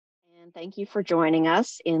And thank you for joining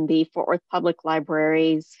us in the Fort Worth Public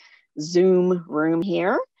Library's Zoom room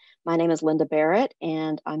here. My name is Linda Barrett,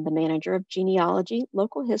 and I'm the manager of genealogy,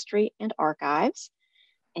 local history, and archives.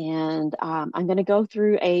 And I'm going to go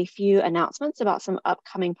through a few announcements about some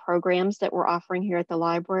upcoming programs that we're offering here at the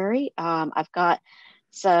library.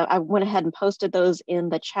 So I went ahead and posted those in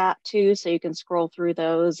the chat too, so you can scroll through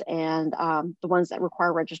those, and the ones that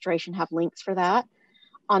require registration have links for that.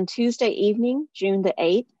 On Tuesday evening, June the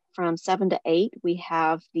 8th, from 7 to 8, we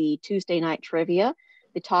have the Tuesday night trivia.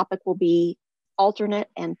 The topic will be alternate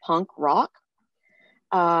and punk rock.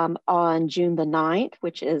 On June the 9th,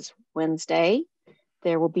 which is Wednesday,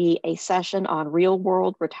 there will be a session on real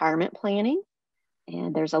world retirement planning.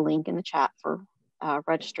 And there's a link in the chat for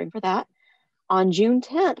registering for that. On June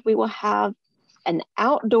 10th, we will have an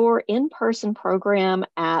outdoor in-person program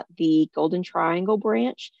at the Golden Triangle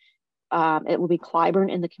branch. It will be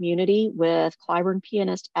Clyburn in the Community with Clyburn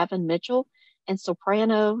pianist Evan Mitchell and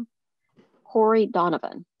soprano Corey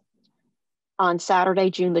Donovan. On Saturday,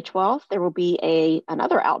 June the 12th, there will be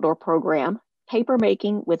another outdoor program, Paper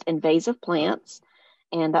Making with Invasive Plants,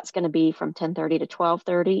 and that's going to be from 10:30 to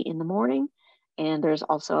 12:30 in the morning, and there's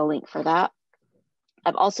also a link for that.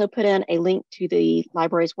 I've also put in a link to the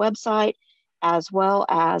library's website as well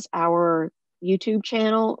as our YouTube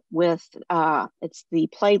channel with, it's the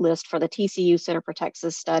playlist for the TCU Center for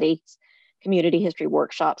Texas Studies Community History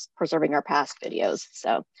Workshops, Preserving Our Past videos.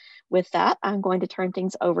 So with that, I'm going to turn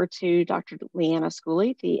things over to Dr. Leanna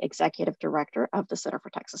Schooley, the Executive Director of the Center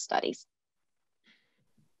for Texas Studies.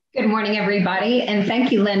 Good morning, everybody, and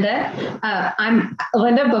thank you, Linda. I'm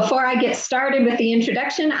Linda. Before I get started with the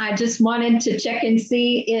introduction, I just wanted to check and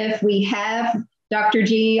see if we have Dr.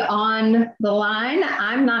 G on the line.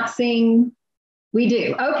 I'm not seeing. We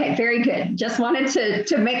do. Okay, very good. Just wanted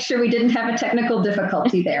to make sure we didn't have a technical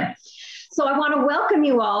difficulty there. So I want to welcome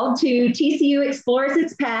you all to TCU Explores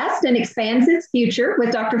Its Past and Expands Its Future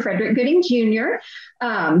with Dr. Frederick Gooding, Jr.,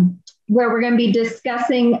 where we're going to be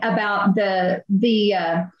discussing about the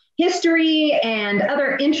history and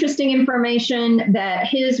other interesting information that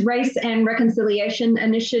his Race and Reconciliation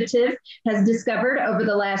Initiative has discovered over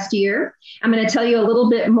the last year. I'm going to tell you a little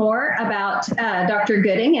bit more about Dr.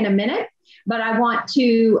 Gooding in a minute. But I want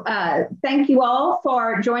to thank you all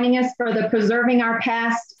for joining us for the Preserving Our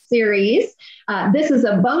Past series. This is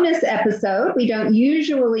a bonus episode. We don't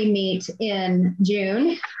usually meet in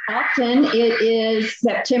June. Often it is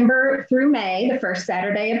September through May, the first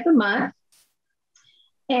Saturday of the month.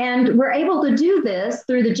 And we're able to do this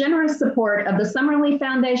through the generous support of the Summerlee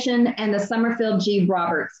Foundation and the Summerfield G.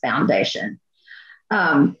 Roberts Foundation.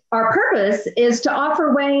 Our purpose is to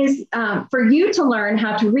offer ways for you to learn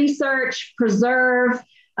how to research, preserve,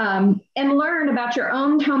 and learn about your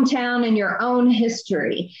own hometown and your own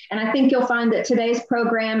history. And I think you'll find that today's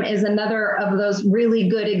program is another of those really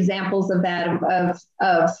good examples of that,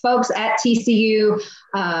 of folks at TCU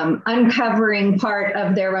uncovering part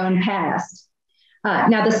of their own past.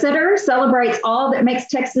 Now, the Center celebrates all that makes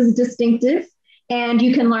Texas distinctive. And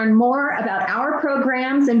you can learn more about our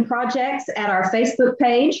programs and projects at our Facebook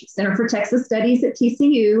page, Center for Texas Studies at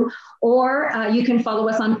TCU, or you can follow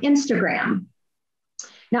us on Instagram.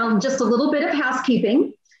 Now, just a little bit of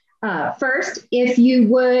housekeeping. First, if you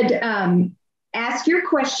would ask your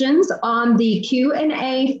questions on the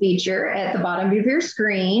Q&A feature at the bottom of your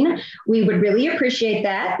screen, we would really appreciate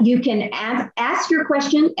that. You can ask your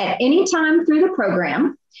question at any time through the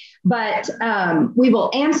program, but we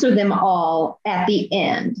will answer them all at the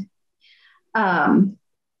end.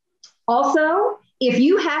 Also, if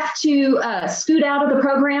you have to scoot out of the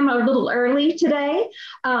program a little early today,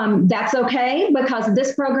 that's okay, because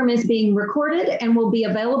this program is being recorded and will be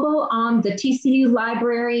available on the TCU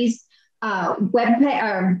Library's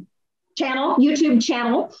YouTube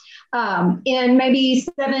channel in maybe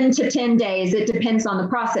 7 to 10 days. It depends on the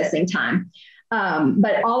processing time.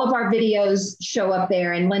 But all of our videos show up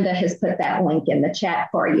there, and Linda has put that link in the chat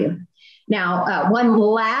for you. Now, one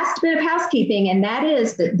last bit of housekeeping, and that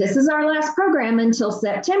is that this is our last program until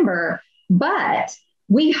September, but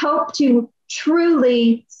we hope to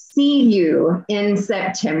truly see you in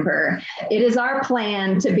September. It is our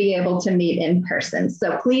plan to be able to meet in person.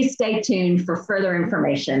 So please stay tuned for further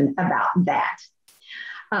information about that.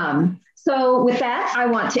 So with that, I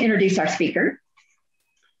want to introduce our speaker.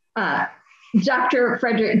 Dr.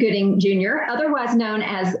 Frederick Gooding, Jr., otherwise known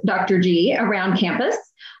as Dr. G around campus,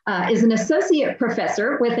 is an associate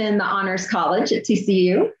professor within the Honors College at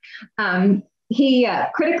TCU. He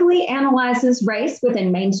critically analyzes race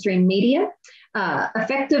within mainstream media,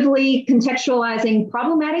 effectively contextualizing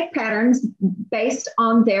problematic patterns based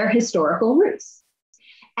on their historical roots.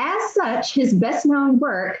 As such, his best known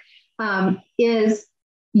work is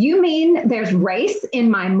You Mean There's Race in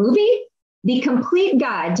My Movie? The Complete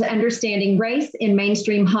Guide to Understanding Race in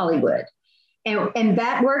Mainstream Hollywood. And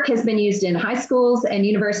that work has been used in high schools and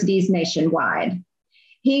universities nationwide.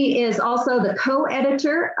 He is also the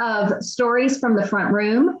co-editor of Stories from the Front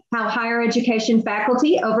Room, How Higher Education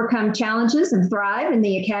Faculty Overcome Challenges and Thrive in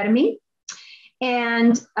the Academy.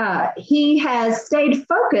 And he has stayed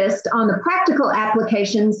focused on the practical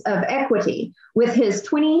applications of equity with his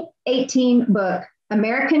 2018 book,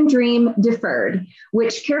 American Dream Deferred,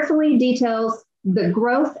 which carefully details the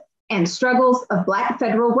growth and struggles of Black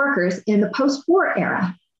federal workers in the post-war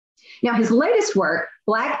era. Now, his latest work,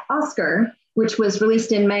 Black Oscar, which was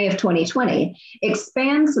released in May of 2020,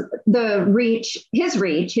 expands his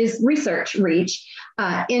research reach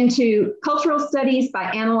into cultural studies by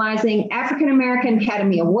analyzing African-American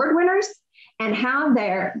Academy Award winners and how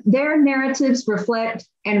their narratives reflect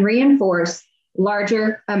and reinforce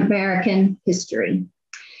larger American history.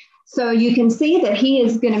 So you can see that he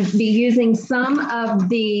is going to be using some of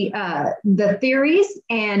the theories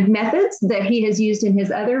and methods that he has used in his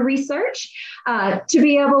other research to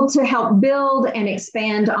be able to help build and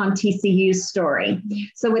expand on TCU's story.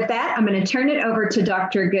 So with that, I'm going to turn it over to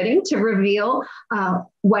Dr. Gooding to reveal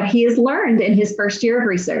what he has learned in his first year of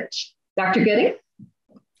research. Dr. Gooding?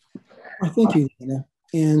 Well, thank you, Lena.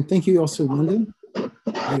 And thank you also, Linda,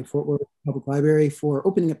 at Fort Worth Public Library, for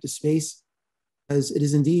opening up the space, as it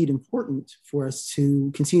is indeed important for us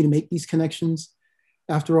to continue to make these connections.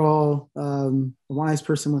 After all, a wise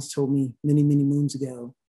person once told me many, many moons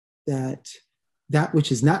ago that that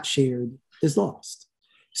which is not shared is lost.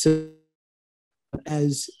 So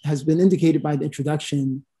as has been indicated by the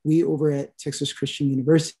introduction, we over at Texas Christian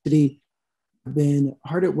University have been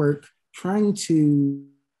hard at work trying to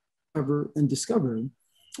cover and discover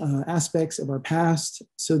aspects of our past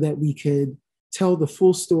so that we could tell the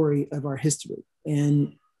full story of our history.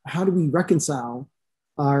 And how do we reconcile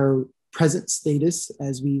our present status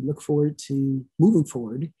as we look forward to moving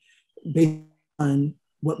forward based on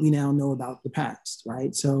what we now know about the past,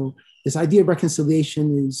 right? So this idea of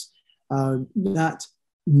reconciliation is not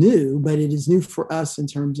new, but it is new for us in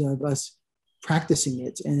terms of us practicing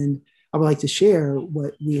it. And I would like to share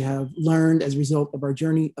what we have learned as a result of our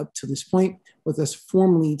journey up to this point, with us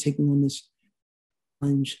formally taking on this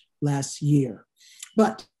challenge last year.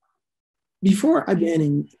 But before I begin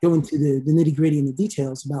and go into the nitty gritty and the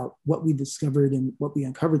details about what we discovered and what we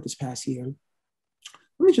uncovered this past year,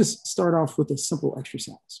 let me just start off with a simple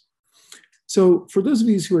exercise. So for those of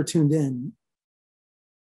you who are tuned in,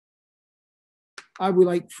 I would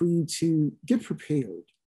like for you to get prepared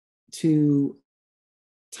to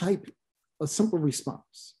type a simple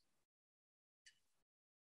response.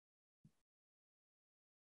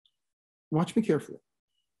 Watch me carefully.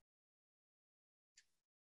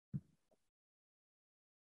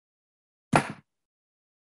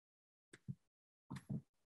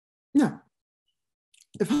 Now,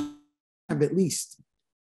 if I have at least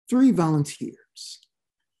 3 volunteers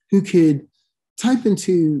who could type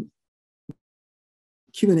into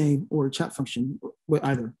Q&A or chat function,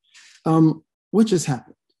 either, what just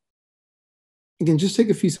happened? Again, just take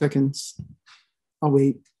a few seconds. I'll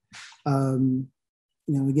wait. Again,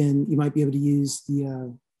 you might be able to use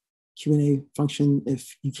the Q&A function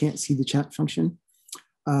if you can't see the chat function.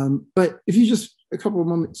 But if you just a couple of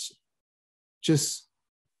moments, just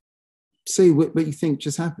say what you think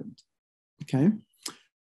just happened, okay?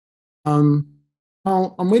 I'm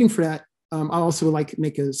waiting for that. I also would like to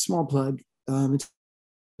make a small plug of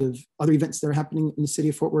other events that are happening in the city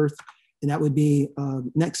of Fort Worth, and that would be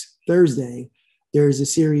next Thursday. There's a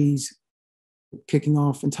series kicking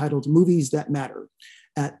off entitled Movies That Matter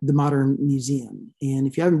at the Modern Museum. And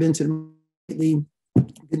if you haven't been to them lately,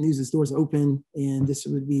 good news is doors are open, and this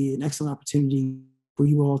would be an excellent opportunity for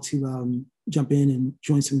you all to jump in and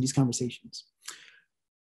join some of these conversations.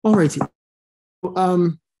 All righty. Let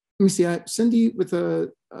me see, Cindy with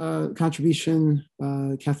a contribution,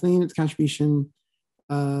 Kathleen with a contribution.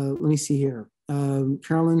 Let me see here.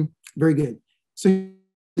 Carolyn, very good. So here's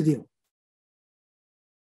the deal.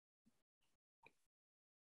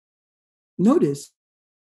 Notice,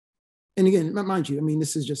 and again, mind you, I mean,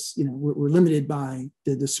 this is just, we're limited by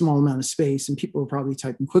the small amount of space, and people are probably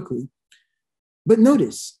typing quickly. But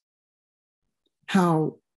notice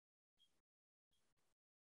how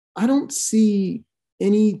I don't see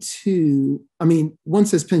any two, one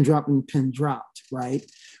says pin drop and pin dropped, right?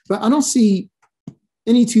 But I don't see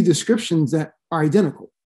any two descriptions that are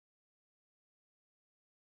identical.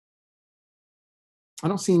 I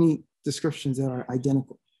don't see any descriptions that are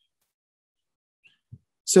identical.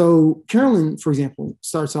 So Carolyn, for example,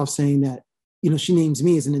 starts off saying that, she names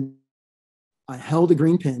me as an I held a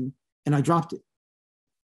green pen and I dropped it.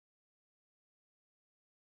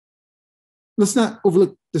 Let's not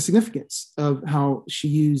overlook the significance of how she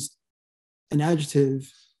used an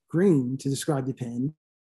adjective, green, to describe the pen,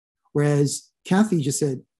 whereas Kathy just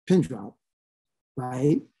said pin drop,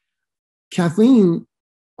 right? Kathleen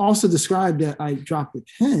also described that I dropped the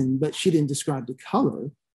pen, but she didn't describe the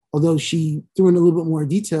color, although she threw in a little bit more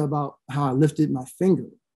detail about how I lifted my finger,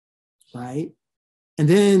 right? And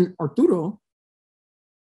then Arturo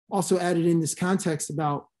also added in this context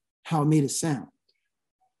about how it made a sound.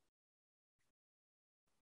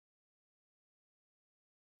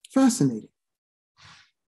 Fascinating.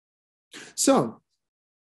 So,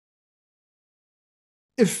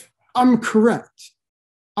 if I'm correct,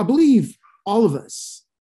 I believe all of us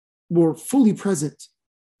were fully present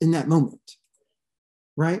in that moment,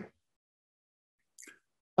 right?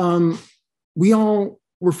 We all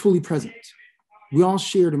were fully present. We all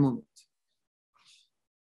shared a moment.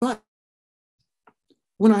 But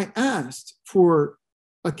when I asked for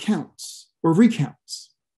accounts or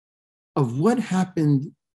recounts of what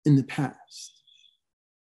happened in the past,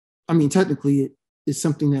 I mean, technically it is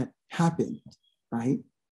something that happened, right?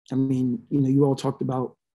 I mean, you all talked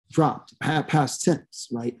about dropped, past tense,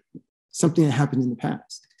 right? Something that happened in the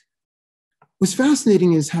past. What's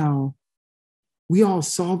fascinating is how we all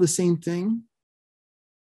saw the same thing,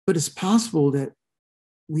 but it's possible that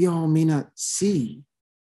we all may not see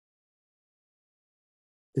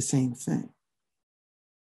the same thing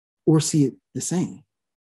or see it the same.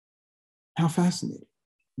 How fascinating.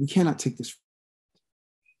 We cannot take this.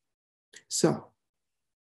 So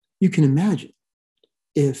you can imagine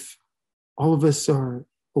if all of us are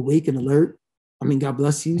awake and alert. I mean, God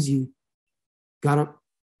bless you. You got up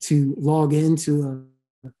to log into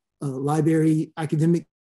a library academic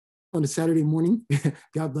on a Saturday morning.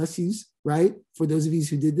 God bless you, right? For those of you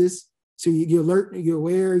who did this. So you're alert, you're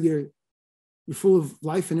aware, you're full of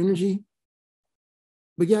life and energy.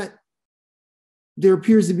 But yet, there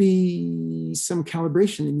appears to be some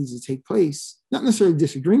calibration that needs to take place. Not necessarily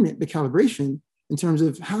disagreement, but calibration in terms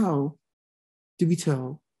of how do we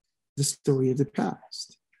tell the story of the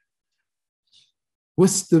past?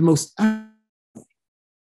 What's the most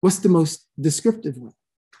descriptive way?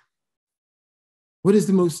 What is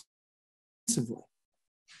the most way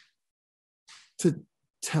to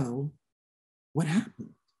tell what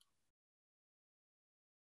happened?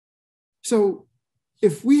 So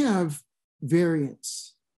if we have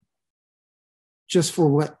variance just for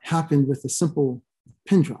what happened with a simple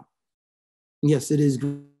pin drop, yes, it is,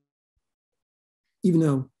 even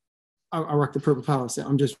though I rock the Purple Palace,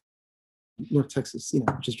 I'm just North Texas,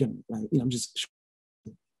 just general, right? I'm just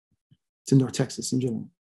to North Texas in general.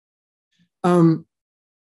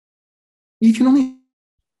 You can only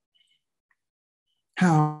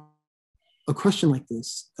how a question like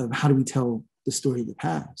this of how do we tell the story of the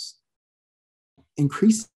past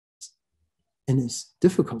increases in its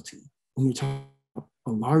difficulty when you're talking about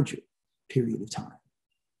a larger period of time,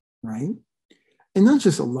 right? And not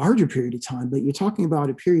just a larger period of time, but you're talking about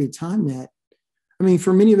a period of time that, I mean,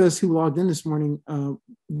 for many of us who logged in this morning,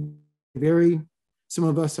 some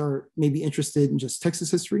of us are maybe interested in just Texas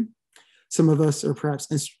history. Some of us are perhaps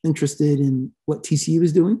interested in what TCU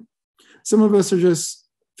is doing. Some of us are just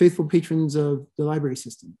faithful patrons of the library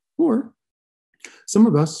system. Or some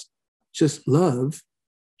of us just love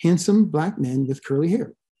handsome Black men with curly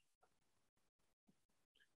hair.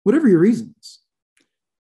 Whatever your reasons,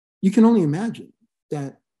 you can only imagine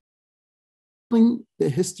that the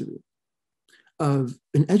history of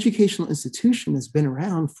an educational institution that's been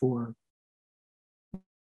around for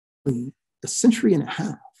a century and a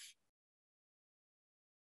half,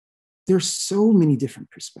 there's so many different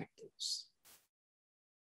perspectives.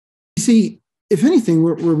 You see, if anything,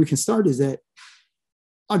 where we can start is that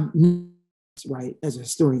I'm right as a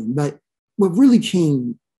historian, but what really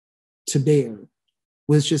came to bear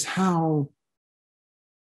was just how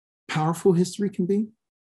powerful history can be,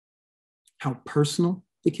 how personal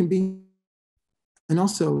it can be, and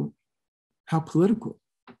also how political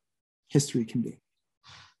history can be.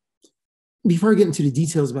 Before I get into the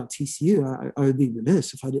details about TCU, I would be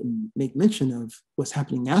remiss if I didn't make mention of what's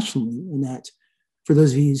happening nationally, and that for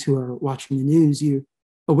those of you who are watching the news, you're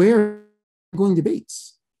aware of ongoing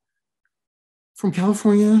debates from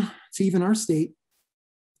California to even our state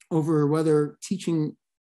over whether teaching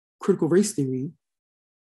critical race theory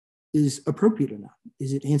is appropriate or not.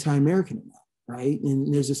 Is it anti-American or not, right?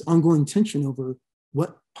 And there's this ongoing tension over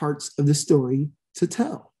what parts of the story to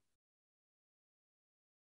tell.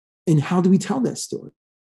 And how do we tell that story?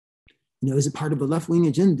 Is it part of a left-wing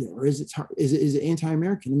agenda, or is it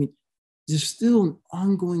anti-American? I mean, there's still an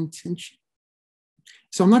ongoing tension.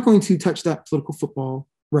 So I'm not going to touch that political football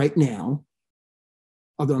right now,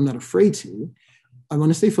 although I'm not afraid to. I want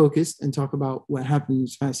to stay focused and talk about what happened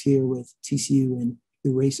this past year with TCU and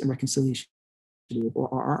the Race and Reconciliation, or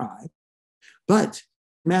RRI. But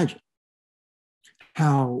imagine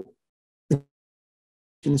how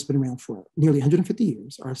it's been around for nearly 150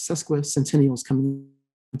 years. Our sesquicentennials coming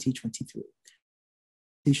in 2023.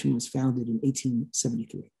 The institution was founded in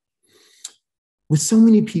 1873. With so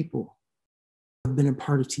many people who have been a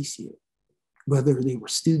part of TCU, whether they were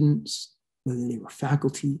students, whether they were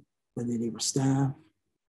faculty, whether they were staff,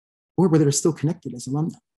 or whether they're still connected as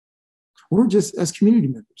alumni, or just as community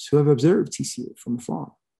members who have observed TCU from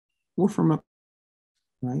afar, or from up,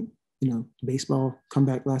 right? You know, baseball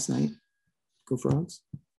comeback last night, go Frogs.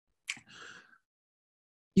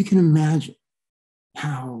 You can imagine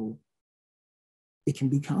how it can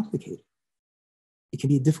be complicated. It can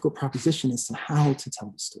be a difficult proposition as to how to tell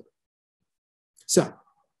the story. So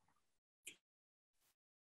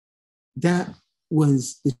that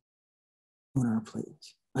was the on our plate.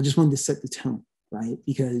 I just wanted to set the tone, right?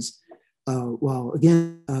 Because, well,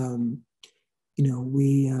 again, you know,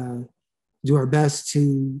 we do our best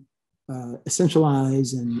to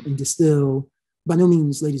essentialize and distill. By no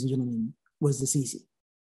means, ladies and gentlemen, was this easy.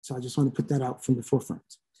 So I just want to put that out from the forefront.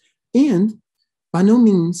 And by no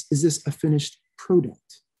means is this a finished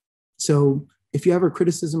product. So if you have a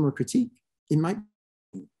criticism or critique, it might,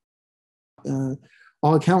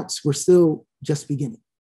 all accounts, we're still just beginning.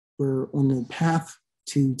 We're on the path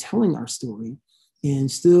to telling our story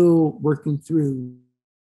and still working through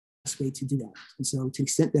the way to do that. And so to the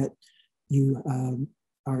extent that you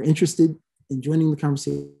are interested in joining the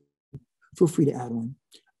conversation, feel free to add on.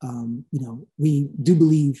 You know, we do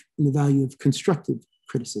believe in the value of constructive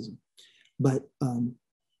criticism, but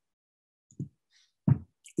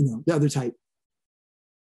you know, the other type,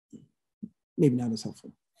 maybe not as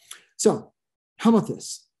helpful. So how about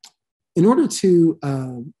this? In order to,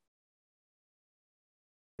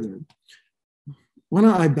 why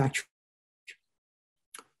don't I backtrack?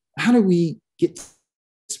 How do we get to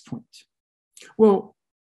this point? Well,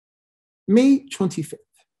 May 25th,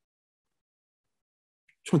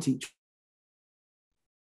 2020,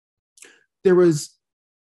 there was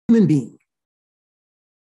a human being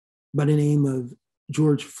by the name of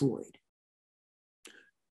George Floyd,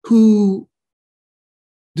 who,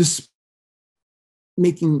 despite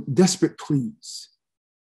making desperate pleas,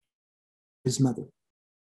 his mother,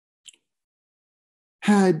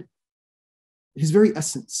 had his very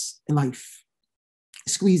essence in life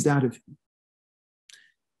squeezed out of him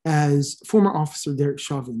as former officer Derek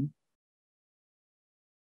Chauvin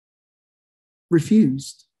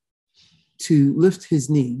refused to lift his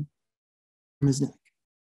knee from his neck.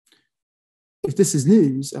 If this is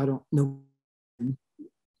news, I don't know,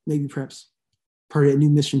 maybe perhaps part of that new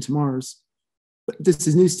mission to Mars, but this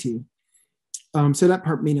is news to you. So that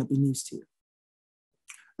part may not be news to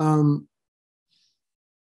you.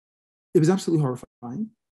 It was absolutely horrifying.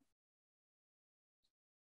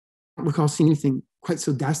 I don't recall seeing anything quite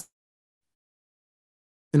so dastardly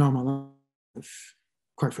in all my life,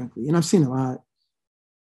 quite frankly. And I've seen a lot.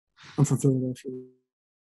 I'm from Philadelphia.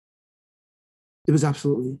 It was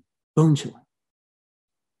absolutely bone-chilling.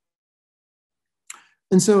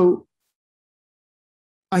 And so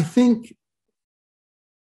I think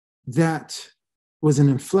that was an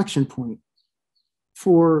inflection point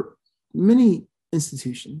for many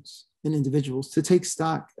institutions and individuals to take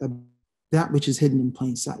stock of that which is hidden in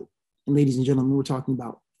plain sight. And ladies and gentlemen, we're talking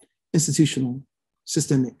about institutional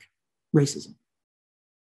systemic racism.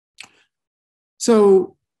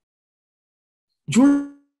 So George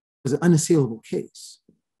was an unassailable case.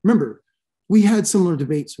 Remember, we had similar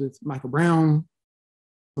debates with Michael Brown,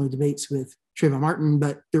 similar debates with Trayvon Martin,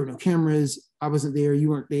 but there were no cameras. I wasn't there, you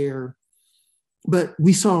weren't there. But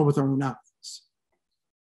we saw with our own eyes.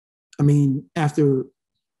 I mean, after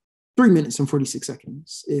 3 minutes and 46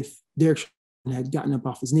 seconds, if Derek Chauvin had gotten up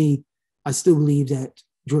off his knee, I still believe that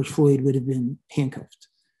George Floyd would have been handcuffed.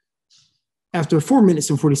 After 4 minutes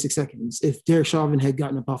and 46 seconds, if Derek Chauvin had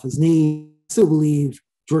gotten up off his knee, I still believe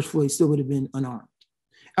George Floyd still would have been unarmed.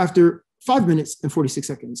 After 5 minutes and 46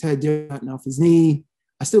 seconds, had Derek gotten off his knee,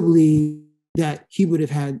 I still believe that he would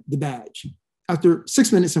have had the badge. After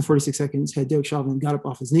 6 minutes and 46 seconds, had Derek Chauvin got up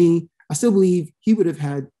off his knee, I still believe he would have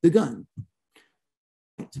had the gun.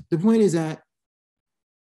 The point is that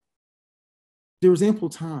there was ample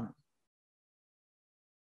time.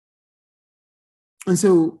 And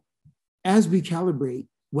so as we calibrate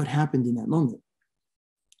what happened in that moment,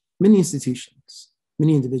 many institutions,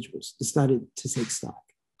 many individuals decided to take stock.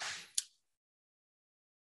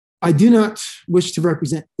 I do not wish to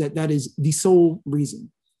represent that that is the sole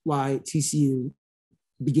reason why TCU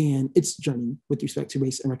began its journey with respect to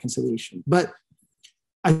race and reconciliation. But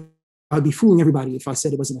I'd be fooling everybody if I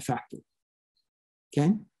said it wasn't a factor.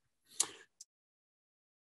 Okay?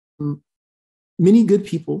 Many good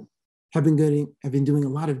people have been doing a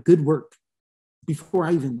lot of good work before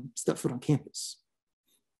I even stepped foot on campus.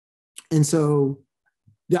 And so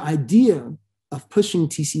the idea of pushing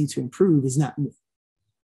TCU to improve is not new.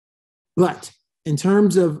 But in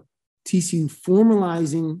terms of TCU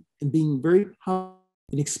formalizing and being very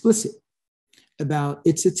and explicit about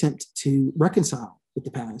its attempt to reconcile with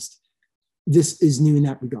the past, this is new in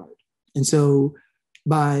that regard. And so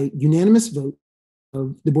by unanimous vote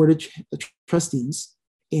of the Board of Trustees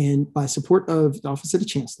and by support of the Office of the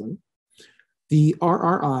Chancellor, the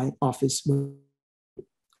RRI office,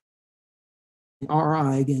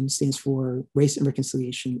 RRI again stands for Race and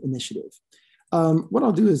Reconciliation Initiative. What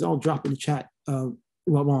I'll do is I'll drop in the chat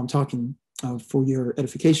while I'm talking for your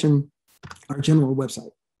edification, our general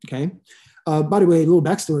website, okay? By the way, a little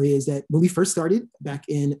backstory is that when we first started back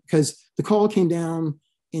in, because the call came down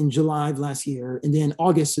in July of last year, and then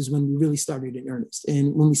August is when we really started in earnest.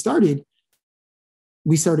 And when we started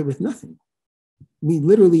with nothing. We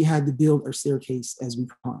literally had to build our staircase as we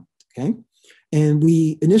climbed, okay? And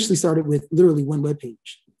we initially started with literally one web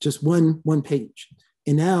page, just one page.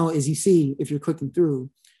 And now, as you see, if you're clicking through,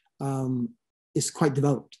 it's quite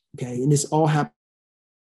developed, okay? And this all happened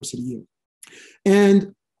over the year.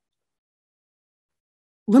 And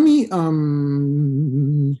let me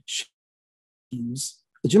use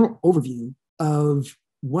a general overview of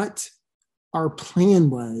what our plan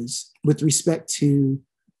was with respect to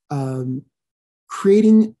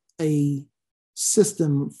creating a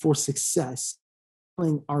system for success,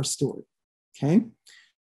 telling our story, okay?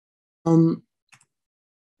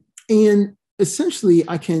 And essentially,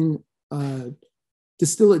 I can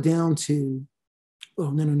distill it down to,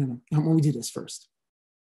 no. When we do this first.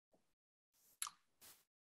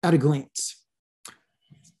 At a glance.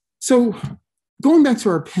 So going back to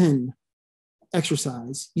our pen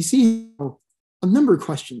exercise, you see how a number of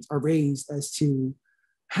questions are raised as to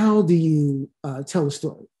how do you tell a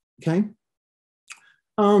story, okay?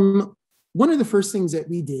 One of the first things that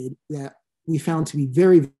we did that we found to be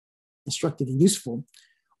very instructive and useful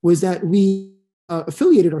was that we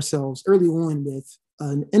affiliated ourselves early on with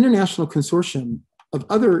an international consortium of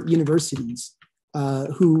other universities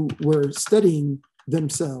who were studying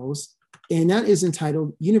themselves, and that is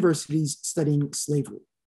entitled Universities Studying Slavery.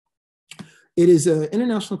 It is an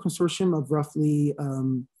international consortium of roughly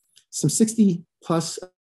some 60 plus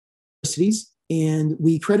universities, and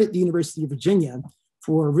we credit the University of Virginia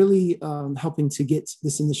for really helping to get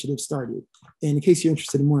this initiative started. And in case you're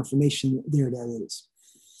interested in more information, there that is.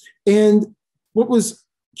 And what was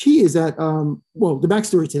key is that, the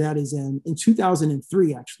backstory to that is in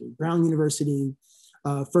 2003, actually, Brown University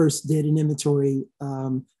first did an inventory.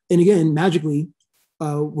 And again, magically,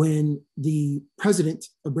 when the president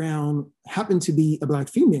of Brown happened to be a Black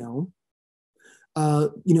female,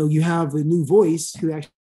 you have a new voice who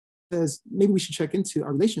actually says, maybe we should check into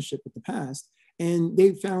our relationship with the past. And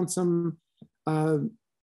they found some,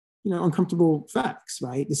 uncomfortable facts,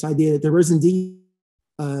 right? This idea that there was indeed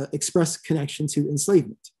express connection to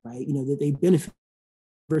enslavement, right? That they benefited,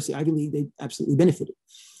 University Ivy League, they absolutely benefited.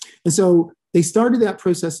 And so they started that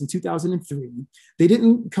process in 2003. They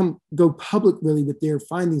didn't go public really with their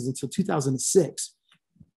findings until 2006.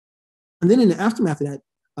 And then in the aftermath of that,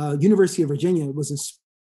 University of Virginia was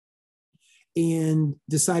and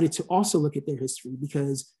decided to also look at their history,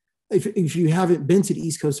 because if you haven't been to the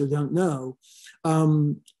East Coast or don't know,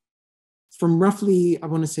 from roughly, I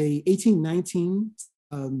want to say 1819,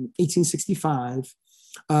 1865,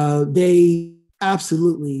 they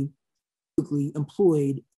absolutely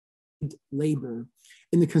employed labor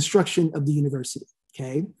in the construction of the university,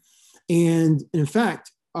 okay? And in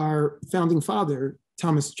fact, our founding father,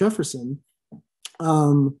 Thomas Jefferson,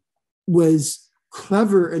 was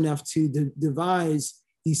clever enough to devise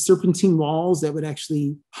these serpentine walls that would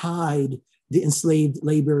actually hide the enslaved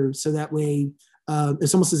labor. So that way,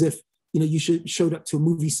 it's almost as if, you showed up to a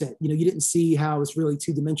movie set. You didn't see how it's really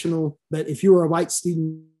two-dimensional, but if you were a white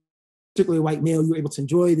student, particularly a white male, you were able to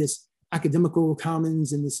enjoy this academical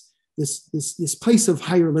commons and this place of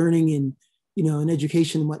higher learning and, and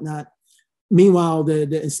education and whatnot. Meanwhile,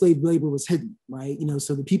 the enslaved labor was hidden, right?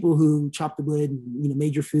 So the people who chopped the wood and,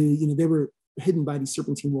 made your food, they were hidden by these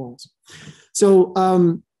serpentine walls. So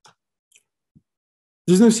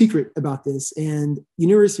there's no secret about this. And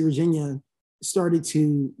University of Virginia started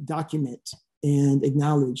to document and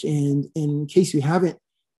acknowledge. And in case you haven't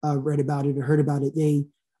read about it or heard about it, they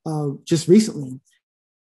just recently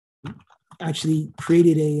actually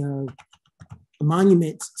created a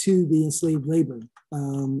monument to the enslaved labor,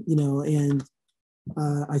 and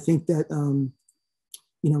I think that,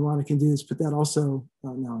 what I can do is put that also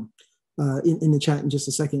now in the chat in just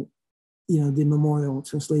a second, the memorial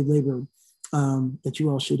to enslaved labor that you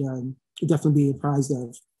all should definitely be apprised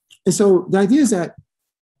of. And so the idea is that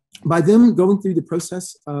by them going through the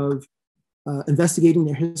process of investigating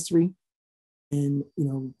their history and,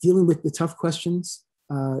 dealing with the tough questions,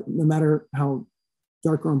 no matter how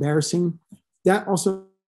dark or embarrassing, that also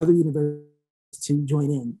other universities to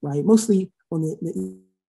join in, right? Mostly on the east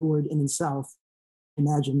and in the south,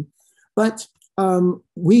 imagine. But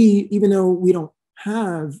we, even though we don't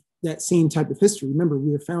have that same type of history, remember,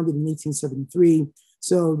 we were founded in 1873.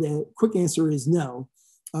 So the quick answer is no.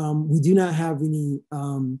 We do not have any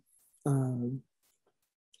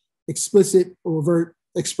explicit or overt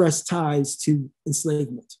express ties to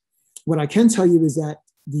enslavement. What I can tell you is that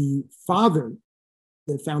the father,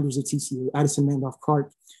 the founders of TCU, Addison Randolph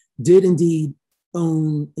Clark, did indeed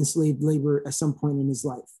own enslaved labor at some point in his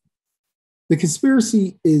life. The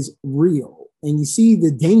conspiracy is real, and you see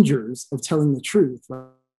the dangers of telling the truth, right?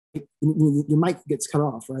 Your mic gets cut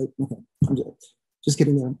off, right? Okay, I'm just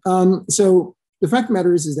getting there. So the fact of the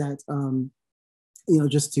matter is that,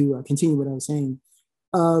 just to continue what I was saying,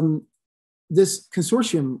 this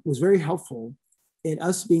consortium was very helpful in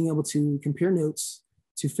us being able to compare notes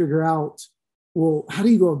to figure out, well, how do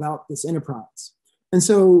you go about this enterprise? And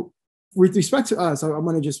so with respect to us, I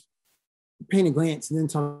want to just paint a glance and then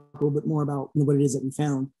talk a little bit more about what it is that we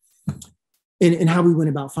found and how we went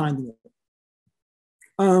about finding it.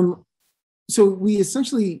 So we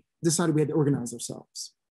essentially decided we had to organize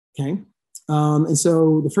ourselves, okay? And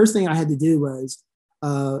so the first thing I had to do was,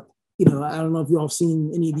 I don't know if you all have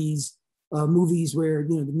seen any of these movies where,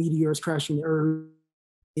 the meteor is crashing the earth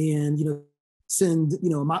and, send,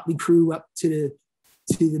 a motley crew up to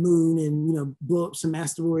the moon and, blow up some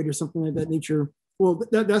asteroid or something like that nature. Well,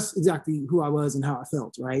 that's exactly who I was and how I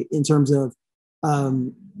felt, right? In terms of,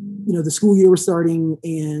 the school year was starting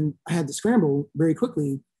and I had to scramble very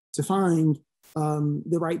quickly to find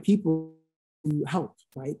the right people to help,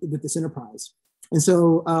 right, with this enterprise. And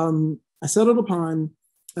so I settled upon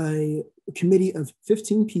a committee of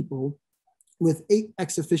 15 people with 8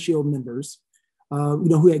 ex officio members,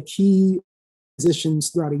 who had key positions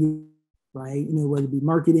throughout a year, right? Whether it be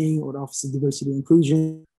marketing or the Office of Diversity and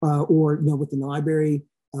Inclusion, or within the library.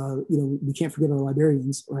 We can't forget our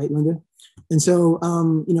librarians, right, Linda? And so,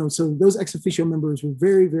 so those ex officio members were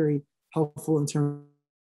very, very helpful in terms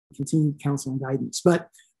of continued counsel and guidance. But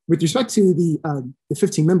with respect to the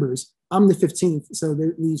 15 members, I'm the 15th, so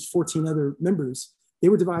there leaves 14 other members. They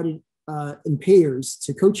were divided in pairs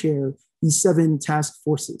to co-chair these 7 task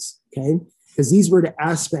forces, okay? Because these were the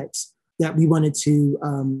aspects that we wanted to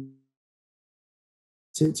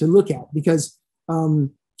look at. Because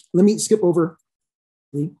let me skip over.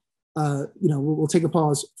 We'll take a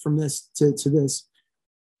pause from this to this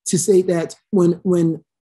to say that when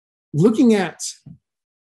looking at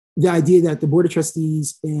the idea that the Board of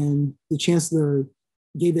Trustees and the Chancellor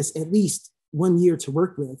gave us at least 1 year to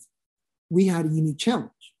work with, we had a unique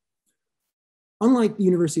challenge. Unlike the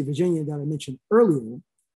University of Virginia that I mentioned earlier,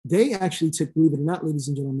 they actually took, believe it or not, ladies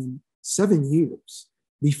and gentlemen, 7 years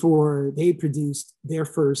before they produced their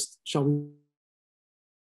first, shall we,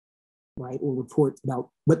 right, or report about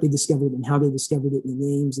what they discovered and how they discovered it, and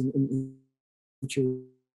names and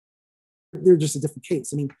they're just a different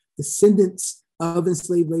case. I mean, descendants of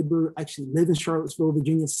enslaved labor actually live in Charlottesville,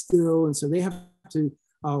 Virginia still, and so they have to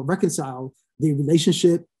reconcile the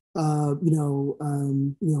relationship,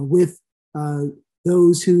 with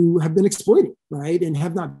those who have been exploited, right, and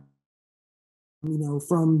have not,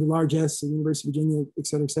 from the largesse of the University of Virginia, et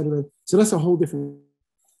cetera, et cetera. So that's a whole different.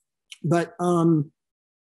 But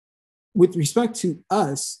with respect to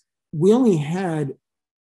us, we only had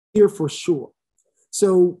here for sure.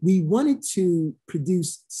 So we wanted to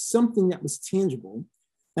produce something that was tangible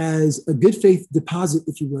as a good faith deposit,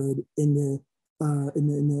 if you would, in the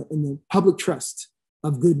public trust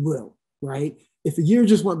of goodwill, right? If a year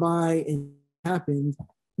just went by and happened,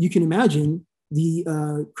 you can imagine the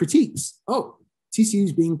critiques. Oh, TCU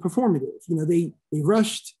is being performative. They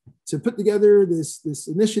rushed to put together this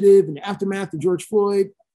initiative in the aftermath of George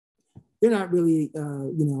Floyd. They're not really,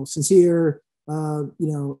 sincere,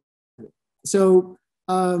 So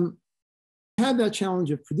had that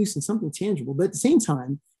challenge of producing something tangible, but at the same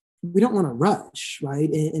time, we don't want to rush, right,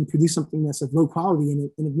 and produce something that's of low quality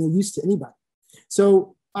and of no use to anybody.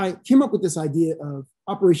 So I came up with this idea of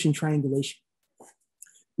Operation Triangulation,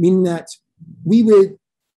 meaning that we would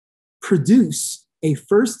produce a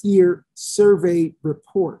first year survey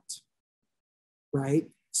report, right?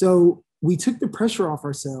 So we took the pressure off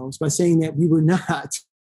ourselves by saying that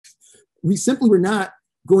we simply were not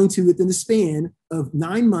going to, within the span of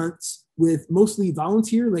 9 months with mostly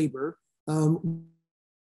volunteer labor. I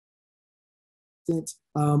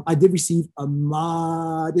did receive a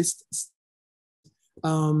modest,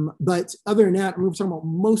 but other than that, we're talking about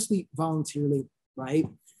mostly volunteer labor, right?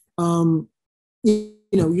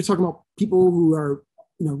 You're talking about people who are,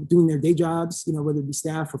 doing their day jobs, whether it be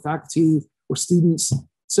staff or faculty or students.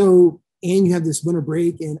 So, and you have this winter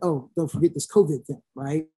break, and don't forget this COVID thing,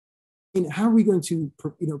 right? And how are we going to,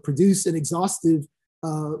 produce an exhaustive,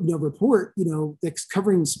 report, that's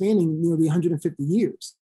spanning nearly 150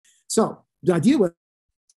 years? So the idea was,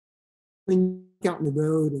 when you out on the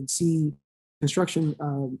road and see construction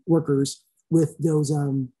workers with those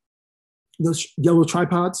yellow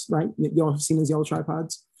tripods, right? Y'all have seen those yellow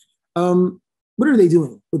tripods. What are they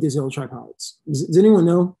doing with these yellow tripods? Does anyone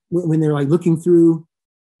know when they're like looking through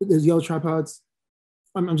those yellow tripods?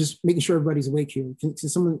 I'm just making sure everybody's awake here. Can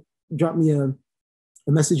someone drop me a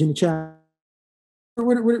message in the chat?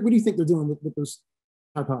 What do you think they're doing with those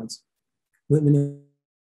tripods? When they're,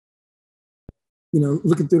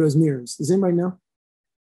 looking through those mirrors. Does anybody know?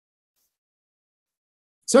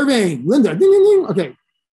 Surveying, Linda, ding, ding, ding. Okay.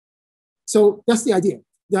 So that's the idea.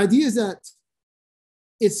 The idea is that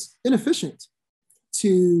it's inefficient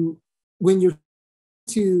when you're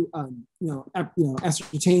to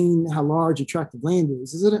ascertain how large a tract of land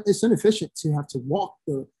is. It's inefficient to have to walk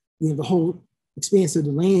the whole expanse of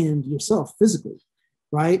the land yourself physically,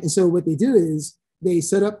 right? And so what they do is they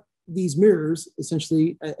set up these mirrors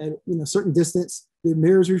essentially at a certain distance. The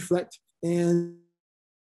mirrors reflect and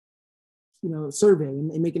survey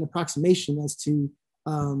and make an approximation as to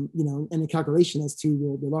and a calculation as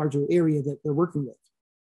to the larger area that they're working with.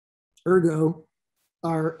 Ergo,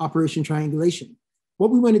 our operation triangulation. What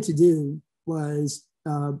we wanted to do was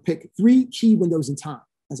pick 3 key windows in time,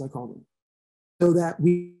 as I call them, so that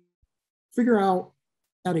we figure out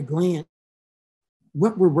at a glance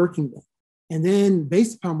what we're working with. And then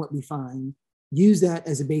based upon what we find, use that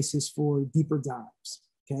as a basis for deeper dives,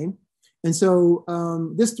 okay? And so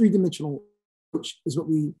this 3-dimensional approach is what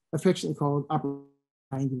we affectionately call operation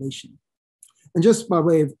triangulation. And just by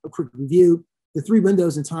way of a quick review, the 3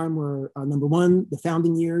 windows in time were number 1, the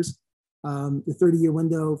founding years, the 30-year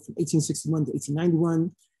window from 1861 to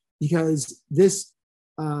 1891, because this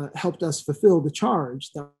helped us fulfill the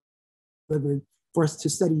charge that delivered for us to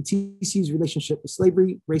study TCU's relationship with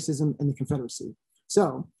slavery, racism, and the Confederacy.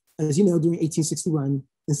 So, as you know, during 1861,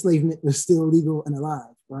 enslavement was still legal and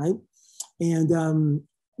alive, right? And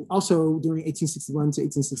also during 1861 to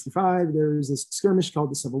 1865, there was this skirmish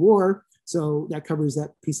called the Civil War. So that covers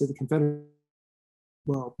that piece of the Confederate.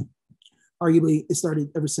 Well, arguably it started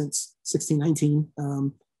ever since 1619,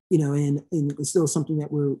 and it's still something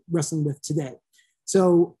that we're wrestling with today.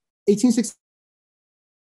 So 1860,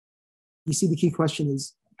 you see the key question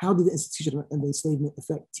is, how did the institution of enslavement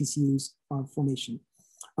affect TCU's formation?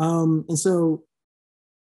 And so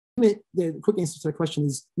the quick answer to that question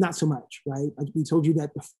is not so much, right? We told you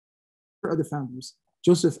that the 4 other founders,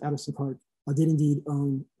 Joseph Addison Clark, did indeed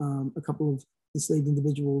own a couple of enslaved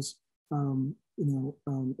individuals, in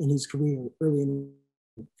his career early in,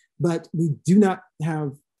 but we do not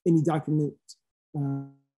have any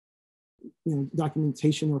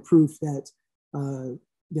documentation or proof that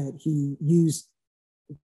that he used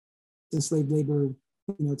enslaved labor,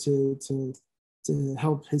 to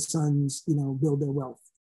help his sons, build their wealth.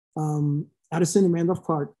 Addison and Randolph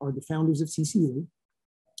Clark are the founders of TCU,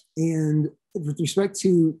 and with respect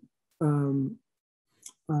to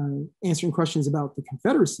answering questions about the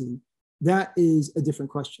Confederacy, that is a different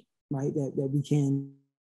question, right? That we can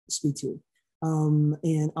speak to,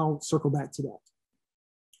 and I'll circle back to that.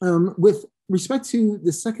 With respect to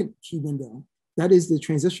the second key window, that is the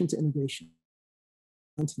transition to integration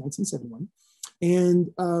into 1971.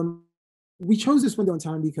 And we chose this window in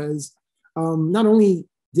time because not only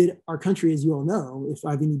did our country, as you all know, if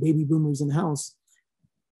I have any baby boomers in the house,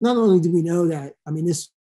 not only do we know that, this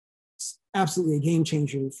is absolutely a game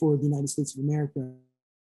changer for the United States of America,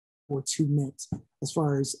 or 2 meant as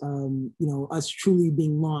far as, us truly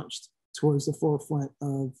being launched towards the forefront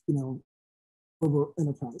of, global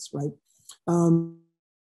enterprise, right?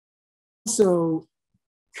 Also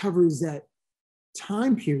covers that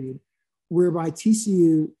time period whereby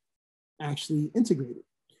TCU actually integrated.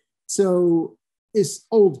 So it's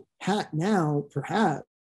old hat now, perhaps.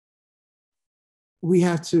 We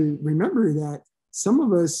have to remember that some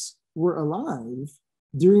of us were alive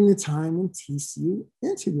during the time when TCU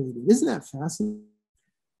integrated. Isn't that fascinating?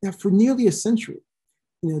 That for nearly a century,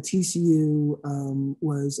 TCU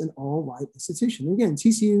was an all-white institution. And again,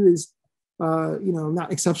 TCU is,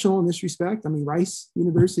 not exceptional in this respect. I mean, Rice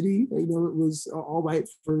University, it was all white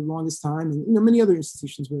for the longest time, and many other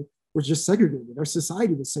institutions were just segregated. Our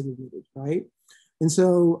society was segregated, right? And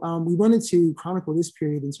so we wanted to chronicle this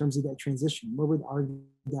period in terms of that transition. What were the arguments,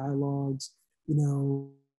 dialogues,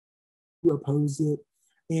 who opposed it?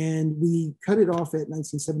 And we cut it off at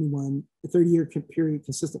 1971, a 30-year period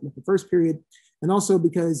consistent with the first period, and also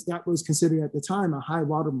because that was considered at the time a high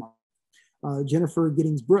watermark. Jennifer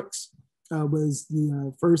Giddings Brooks was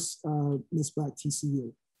the first Miss Black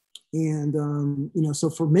TCU. And, so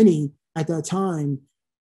for many at that time,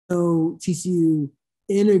 TCU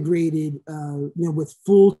integrated, with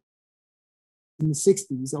full in the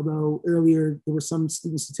 60s, although earlier there were some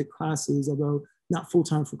students who took classes, although not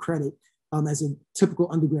full-time for credit, as a typical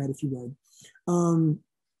undergrad, if you would.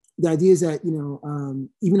 The idea is that,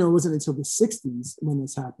 even though it wasn't until the 60s when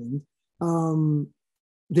this happened,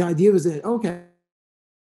 the idea was that, okay,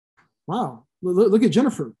 wow, look at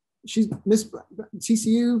Jennifer. She's Miss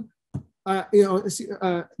TCU.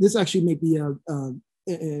 This actually may be a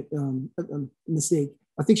mistake.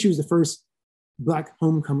 I think she was the first Black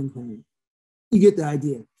homecoming queen. You get the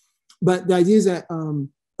idea. But the idea is that,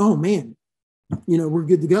 oh man, we're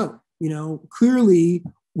good to go. Clearly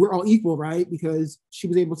we're all equal, right? Because she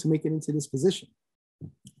was able to make it into this position.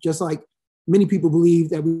 Just like many people believe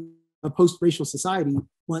that we a post-racial society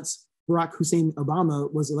once Barack Hussein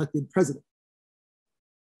Obama was elected president.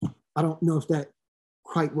 I don't know if that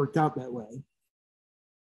quite worked out that way.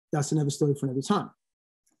 That's another story for another time.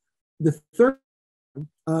 The third,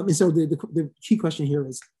 and so the key question here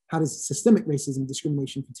is, how does systemic racism and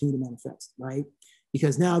discrimination continue to manifest, right?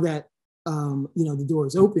 Because now that, the door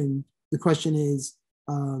is open, the question is,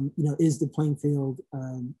 is the playing field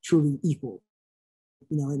truly equal?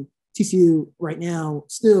 And TCU right now,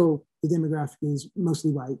 still the demographic is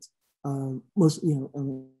mostly white,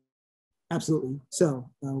 absolutely. So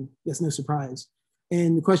that's no surprise.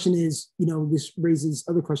 And the question is, this raises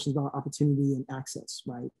other questions about opportunity and access,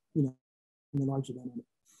 right? In the larger dynamic.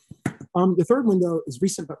 The third window is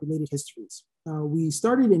recent but related histories. We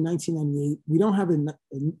started in 1998. We don't have a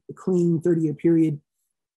clean 30-year period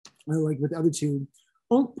like with the other two,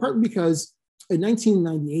 partly because in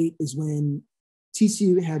 1998 is when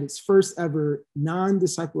TCU had its first ever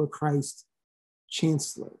non-disciple of Christ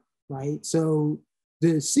chancellor, right? So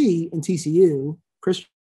the C in TCU, Christian,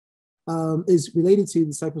 is related to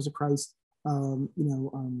Disciples of Christ,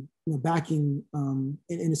 backing in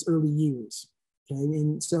its early years. Okay,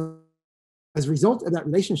 and so as a result of that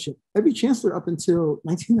relationship, every chancellor up until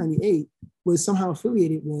 1998 was somehow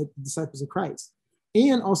affiliated with the Disciples of Christ,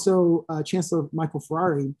 and also Chancellor Michael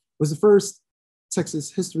Ferrari was the first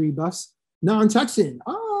Texas history buffs non-Texan,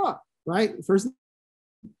 right, first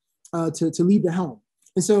to lead the helm.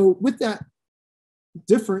 And so with that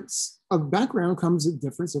difference of background comes a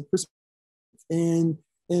difference of perspective. And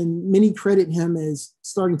many credit him as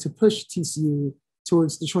starting to push TCU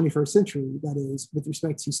towards the 21st century, that is, with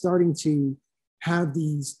respect to starting to have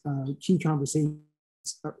these key conversations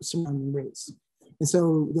surrounding race. And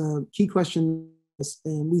so the key question,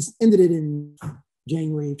 and we ended it in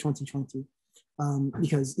January of 2020,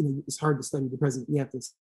 because it's hard to study the present. You have to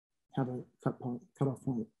have a cutoff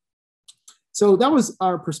point. So that was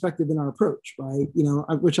our perspective and our approach, right?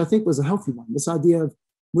 Which I think was a healthy one. This idea of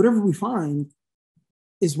whatever we find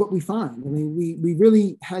is what we find. I mean, we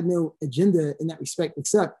really had no agenda in that respect,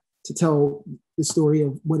 except to tell the story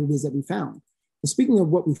of what it is that we found. And speaking of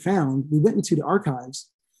what we found, we went into the archives.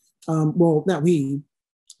 Well, not we.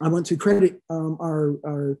 I want to credit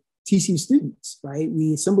our TCU students, right?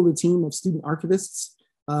 We assembled a team of student archivists,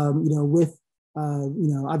 with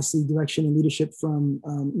obviously direction and leadership from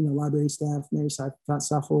library staff, Mary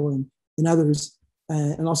Saffel and others,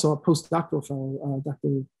 and also a postdoctoral fellow,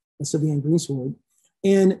 Dr. Sylviane Greensward.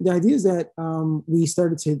 And the idea is that we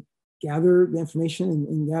started to gather the information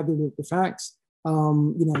and gather the facts,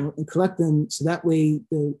 and collect them. So that way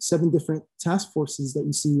the 7 different task forces that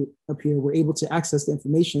you see up here were able to access the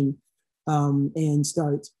information and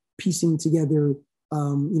start piecing together,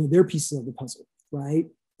 their pieces of the puzzle, right?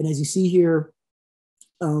 And as you see here,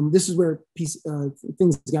 this is where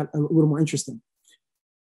things got a little more interesting.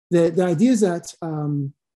 The idea is that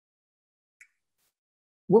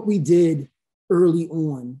what we did early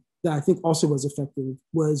on that I think also was effective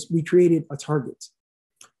was we created a target.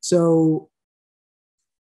 So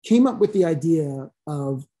came up with the idea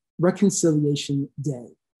of Reconciliation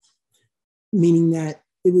Day, meaning that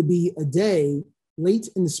it would be a day late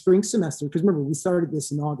in the spring semester, because remember, we started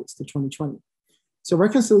this in August of 2020. So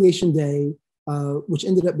Reconciliation Day, which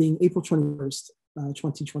ended up being April 21st,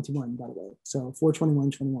 2021, by the way. So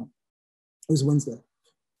 4/21/21. It was Wednesday.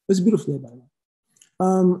 It was a beautiful day, by the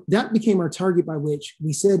way. That became our target by which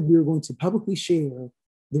we said we were going to publicly share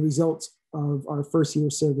the results of our first year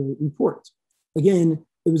survey report. Again,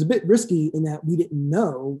 it was a bit risky in that we didn't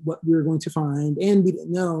know what we were going to find, and we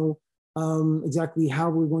didn't know exactly how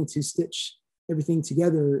we were going to stitch everything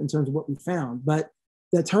together in terms of what we found. But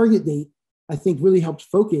that target date, I think, really helped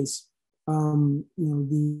focus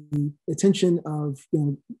the attention of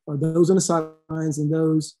those on the sidelines and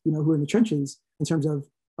those who are in the trenches in terms of,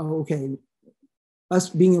 us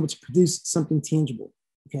being able to produce something tangible.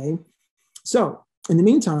 Okay, so in the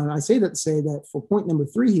meantime, I say that to say that for point number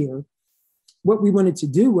 3 here, what we wanted to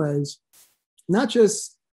do was not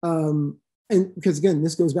just and because again,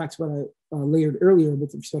 this goes back to what I layered earlier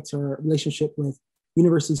with respect to our relationship with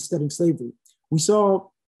universities studying slavery. We saw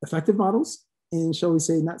effective models, and shall we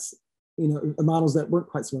say, not models that weren't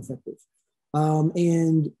quite so effective.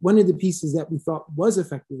 And one of the pieces that we thought was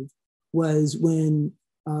effective was when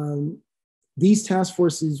these task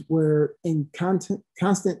forces were in constant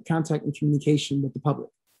contact and communication with the public.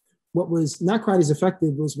 What was not quite as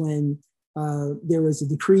effective was when there was a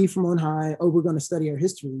decree from on high, we're going to study our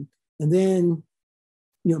history. And then,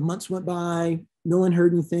 months went by, no one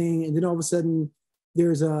heard anything. And then all of a sudden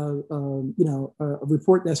there's a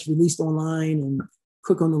report that's released online, and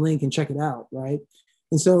click on the link and check it out, right?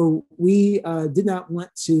 And so we did not want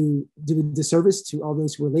to do a disservice to all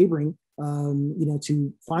those who were laboring,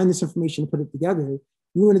 to find this information and put it together.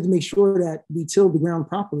 We wanted to make sure that we tilled the ground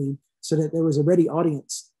properly so that there was a ready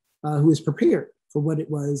audience who was prepared for what it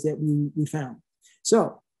was that we found.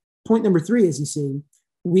 So point number 3, as you see,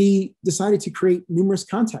 we decided to create numerous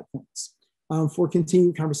contact points for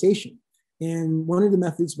continued conversation. And one of the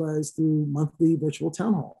methods was through monthly virtual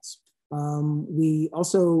town halls. We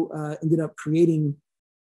also ended up creating,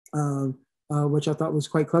 which I thought was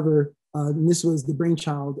quite clever, and this was the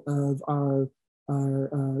brainchild of our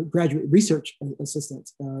graduate research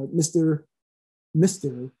assistant, Mr.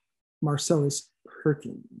 Marcellus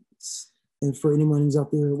Perkins. And for anyone who's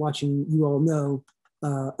out there watching, you all know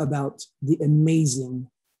about the amazing,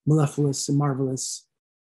 mellifluous, and marvelous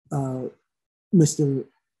Mr.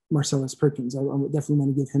 Marcellus Perkins. I would definitely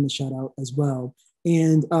want to give him a shout out as well.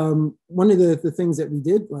 And one of the things that we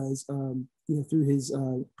did was, through his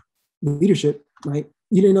leadership, right?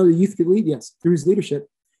 You didn't know the youth could lead? Yes, through his leadership,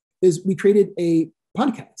 is we created a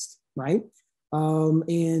podcast, right?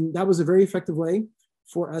 And that was a very effective way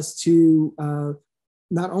for us to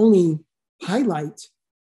not only highlight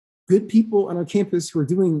good people on our campus who are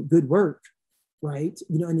doing good work, right?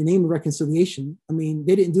 In the name of reconciliation. I mean,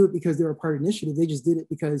 they didn't do it because they were a part of the initiative. They just did it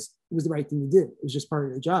because it was the right thing to do. It was just part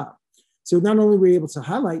of their job. So not only were we able to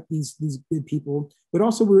highlight these good people, but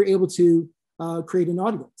also we were able to create an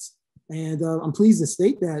audience. And I'm pleased to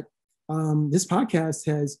state that this podcast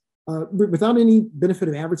has, without any benefit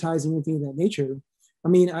of advertising or anything of that nature, I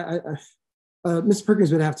mean, Mr.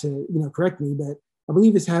 Perkins would have to, correct me, but I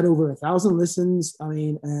believe it's had over 1,000 listens. I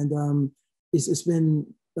mean, and it's been,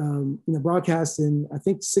 broadcast in, I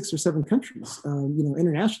think, 6 or 7 countries,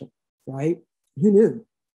 internationally, right? Who knew?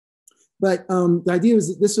 But the idea was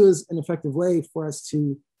that this was an effective way for us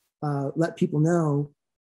to let people know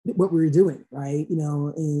what we were doing, right?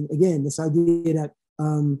 And again, this idea that,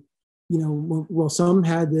 well, some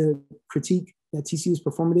had the critique that TCU is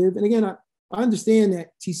performative. And again, I understand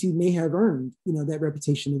that TCU may have earned, that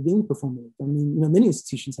reputation of being performative. I mean, many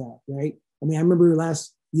institutions have, right? I mean, I remember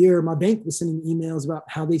last year, my bank was sending emails about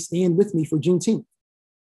how they stand with me for Juneteenth.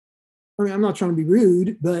 I mean, I'm not trying to be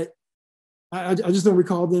rude, but I just don't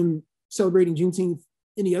recall them celebrating Juneteenth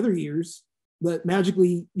any other years. But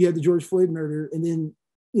magically, you had the George Floyd murder, and then,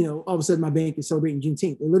 all of a sudden, my bank is celebrating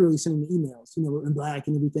Juneteenth. They're literally sending me emails, in black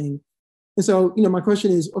and everything. And so, my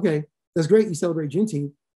question is, okay, that's great. You celebrate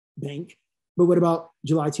Juneteenth, bank. But what about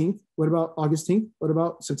July 10th? What about August 10th? What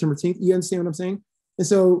about September 10th? You understand what I'm saying? And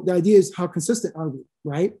so the idea is, how consistent are we,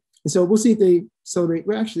 right? And so we'll see if they celebrate.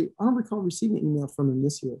 Well, actually, I don't recall receiving an email from them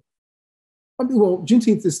this year. I mean, well,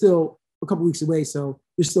 Juneteenth is still a couple weeks away, so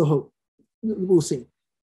there's still hope. We'll see.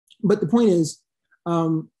 But the point is,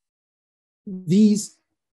 these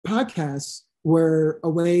podcasts were a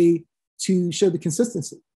way to show the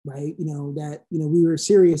consistency, right? That, we were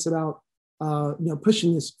serious about,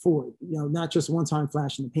 pushing this forward, not just a one-time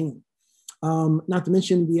flash in the pan. Not to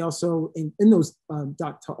mention, we also, in those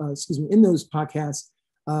in those podcasts,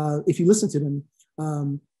 if you listen to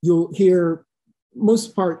them, you'll hear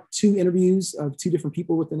most part 2 interviews of 2 different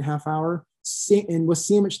people within a half hour, and what's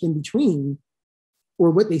sandwiched in between, or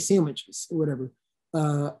what they sandwich, or whatever.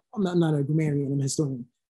 I'm not a grammarian, I'm a historian.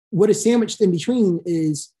 What is sandwiched in between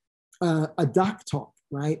is a doc talk,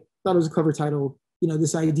 right? Thought it was a clever title.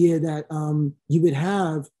 This idea that you would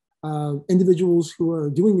have individuals who are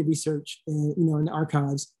doing the research, in the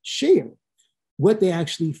archives share what they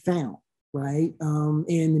actually found, right? And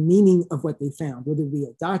the meaning of what they found, whether it be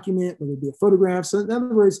a document, whether it be a photograph. So in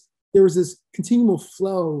other words, there was this continual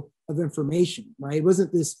flow of information, right? It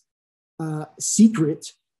wasn't this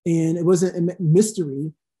secret, and it wasn't a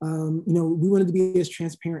mystery. We wanted to be as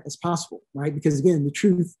transparent as possible, right? Because again, the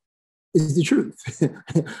truth is the truth,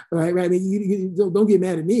 right? I mean, you don't get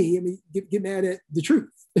mad at me. I mean, get mad at the truth.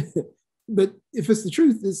 But if it's the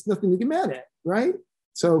truth, there's nothing to get mad at, right?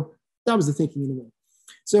 So that was the thinking anyway.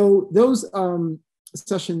 So those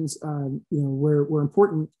sessions, were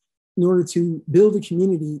important in order to build a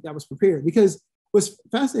community that was prepared. Because what's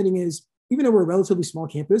fascinating is, even though we're a relatively small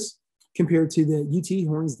campus compared to the UT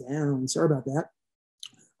Horns Down, sorry about that,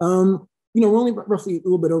 we're only roughly a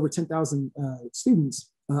little bit over 10,000 students,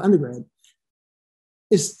 undergrad.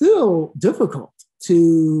 It's still difficult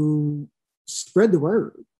to spread the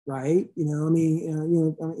word, right? It's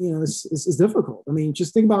difficult. I mean,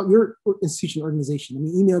 just think about your institution organization. I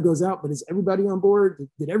mean, email goes out, but is everybody on board?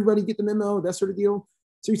 Did everybody get the memo? That sort of deal.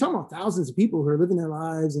 So you're talking about thousands of people who are living their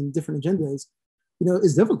lives and different agendas.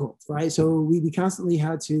 It's difficult, right? So we constantly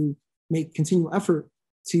had to make continual effort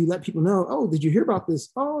to let people know, oh, did you hear about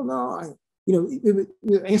this? Oh, no, the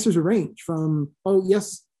answers would range from, oh,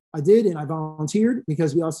 yes, I did, and I volunteered,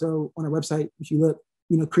 because we also, on our website, if you look,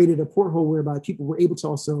 created a porthole whereby people were able to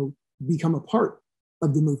also become a part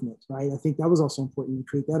of the movement, right? I think that was also important to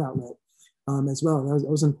create that outlet as well. That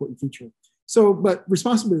was an important feature. So, but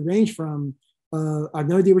responsibility range from, I have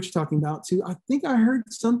no idea what you're talking about, to, I think I heard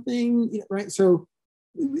something, right? So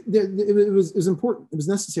it was important. It was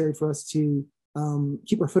necessary for us to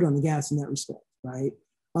keep our foot on the gas in that respect, right?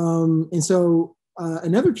 And so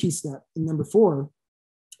another key step in number 4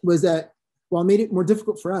 was that, while it made it more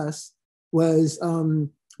difficult for us, was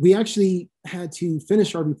we actually had to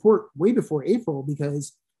finish our report way before April,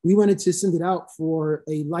 because we wanted to send it out for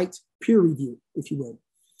a light peer review, if you would.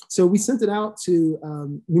 So we sent it out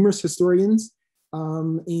to numerous historians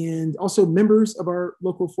and also members of our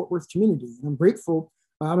local Fort Worth community. And I'm grateful.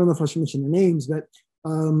 I don't know if I should mention their names, but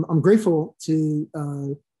I'm grateful to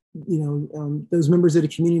those members of the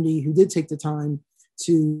community who did take the time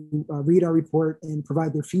to read our report and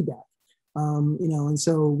provide their feedback. And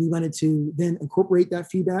so we wanted to then incorporate that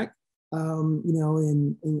feedback, and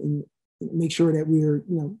make sure that we're,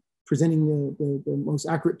 presenting the most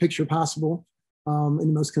accurate picture possible in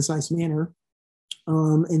the most concise manner.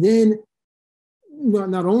 And then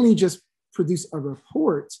not only just produce a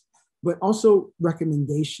report, but also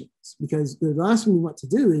recommendations, because the last thing we want to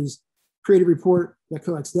do is create a report that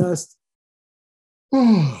collects dust,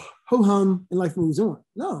 ho-hum, and life moves on.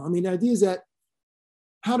 No, I mean, the idea is that,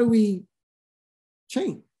 how do we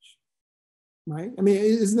change, right? I mean,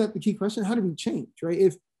 isn't that the key question? How do we change, right?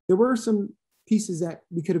 If there were some pieces that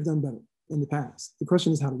we could have done better in the past, the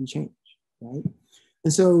question is, how do we change, right?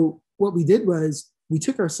 And so what we did was, we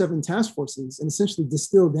took our 7 task forces and essentially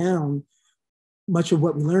distilled down much of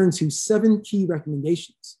what we learned to 7 key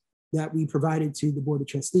recommendations that we provided to the Board of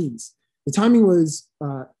Trustees. The timing was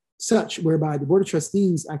such whereby the Board of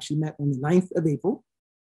Trustees actually met on the 9th of April.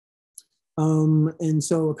 And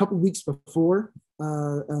so a couple of weeks before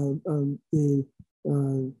the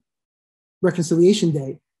Reconciliation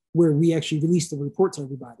Day, where we actually released the report to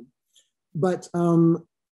everybody. But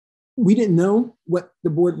we didn't know what the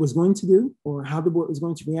board was going to do or how the board was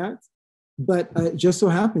going to react. But it just so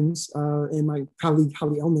happens, and my colleague,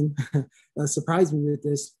 Holly Ellman, surprised me with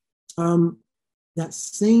this, that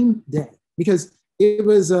same day, because it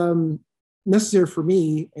was necessary for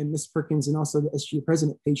me and Ms. Perkins, and also the SGA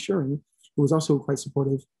president, Paige Shuren, who was also quite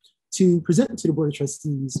supportive, to present to the Board of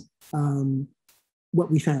Trustees what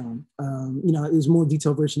we found. It was a more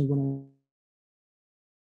detailed version of what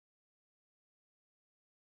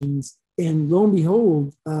and lo and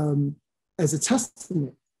behold, as a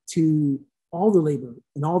testament to all the labor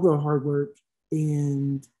and all the hard work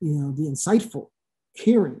and the insightful,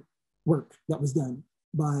 caring work that was done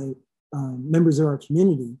by members of our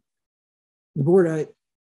community, the board, I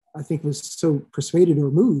think, was so persuaded or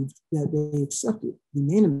moved that they accepted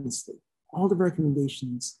unanimously all the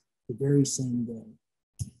recommendations the very same day.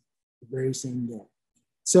 The very same day.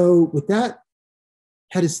 So with that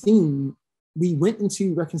head of steam, we went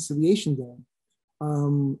into Reconciliation Day,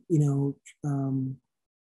 on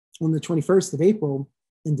the 21st of April,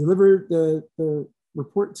 and delivered the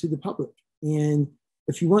report to the public. And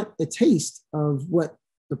if you want a taste of what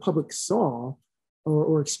the public saw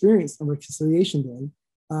or experienced on Reconciliation Day,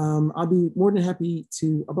 I'll be more than happy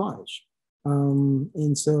to oblige.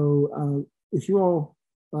 And so if you all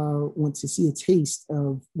want to see a taste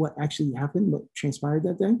of what actually happened, what transpired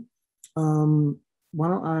that day, why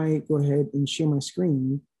don't I go ahead and share my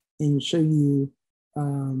screen and show you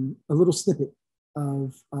a little snippet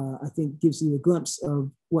of, I think gives you a glimpse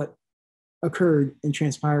of what occurred and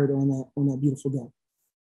transpired on that beautiful day.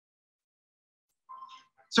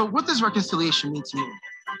 So what does reconciliation mean to me?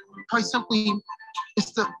 Quite simply,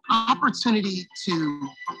 it's the opportunity to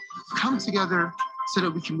come together so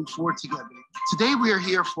that we can move forward together. Today, we are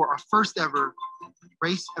here for our first ever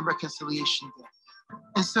Race and Reconciliation Day.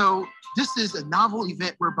 And so this is a novel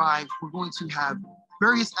event whereby we're going to have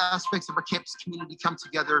various aspects of our campus community come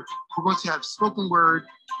together. We're going to have spoken word,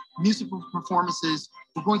 musical performances,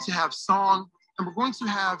 we're going to have song, and we're going to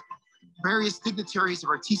have various dignitaries of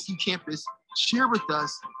our TCU campus share with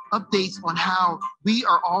us updates on how we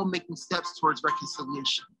are all making steps towards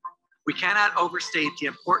reconciliation. We cannot overstate the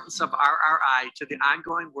importance of RRI to the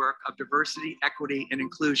ongoing work of diversity, equity, and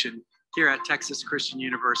inclusion here at Texas Christian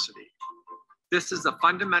University. This is a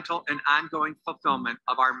fundamental and ongoing fulfillment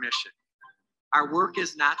of our mission. Our work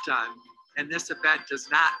is not done, and this event does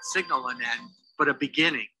not signal an end, but a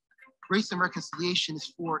beginning. Race and reconciliation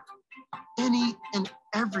is for any and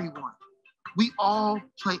everyone. We all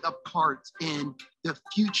play a part in the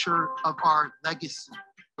future of our legacy.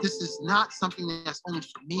 This is not something that's only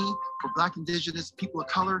for me, for Black, Indigenous, people of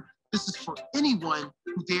color. This is for anyone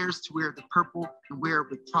who dares to wear the purple and wear it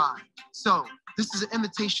with pride. So this is an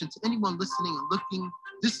invitation to anyone listening and looking.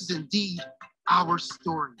 This is indeed our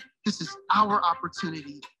story. This is our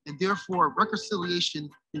opportunity, and therefore reconciliation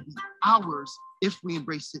will be ours if we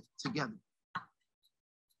embrace it together.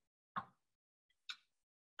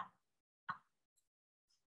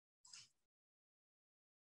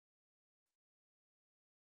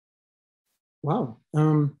 Wow.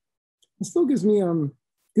 It still gives me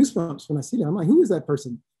goosebumps when I see that. I'm like, who is that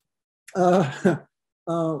person?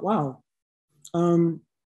 Wow.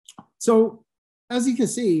 So as you can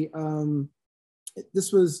see,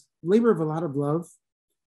 this was labor of a lot of love.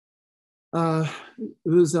 It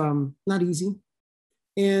was not easy,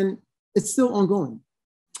 and it's still ongoing.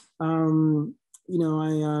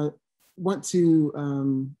 I want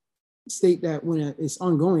to state that when it's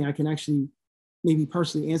ongoing, I can actually maybe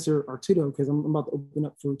partially answer Arturo, because I'm about to open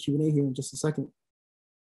up for Q&A here in just a second.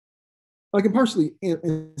 I can partially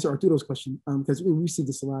answer Arturo's question because we received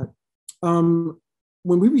this a lot.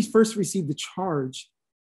 When we first received the charge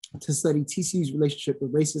to study TCU's relationship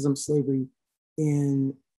with racism, slavery,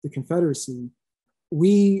 and the Confederacy,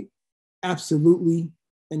 we absolutely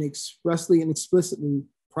and expressly and explicitly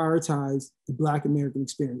prioritized the Black American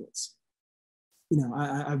experience.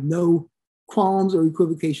 I have no qualms or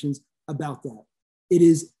equivocations about that. It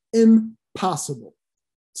is impossible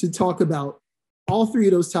to talk about all three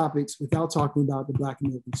of those topics without talking about the Black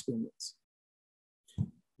American experience.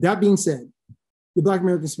 That being said, the Black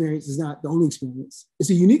American experience is not the only experience. It's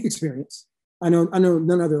a unique experience. I know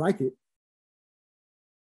none other like it.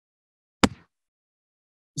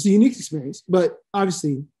 It's a unique experience, but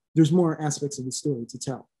obviously there's more aspects of the story to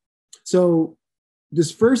tell. So this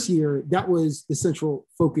first year, that was the central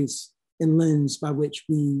focus and lens by which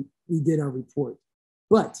we did our report.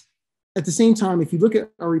 But at the same time, if you look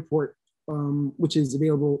at our report, which is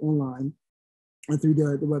available online and through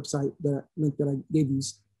the website, the link that I gave you,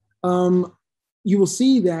 you will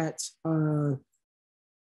see that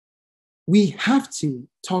we have to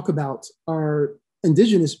talk about our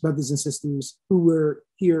Indigenous brothers and sisters who were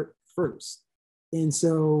here first. And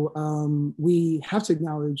so we have to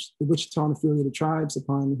acknowledge the Wichita and affiliated tribes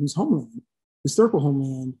upon whose homeland, historical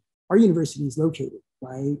homeland, our university is located,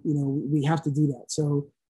 right? We have to do that. So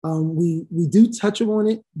we do touch on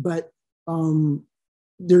it, but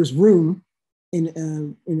there's room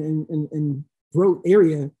in growth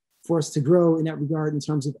area for us to grow in that regard in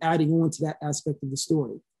terms of adding on to that aspect of the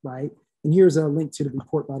story, right? And here's a link to the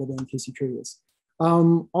report, by the way, in case you're curious.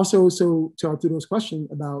 Also, so to Arturo's question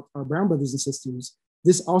about our brown brothers and sisters,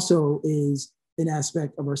 this also is an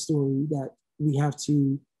aspect of our story that we have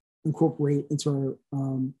to incorporate into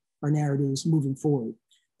our narratives moving forward.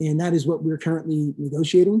 And that is what we're currently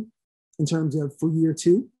negotiating in terms of for year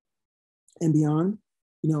 2 and beyond,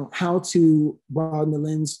 how to broaden the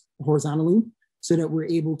lens horizontally so that we're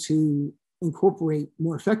able to incorporate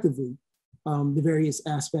more effectively the various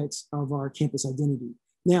aspects of our campus identity.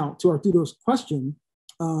 Now, to Arturo's question,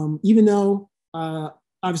 even though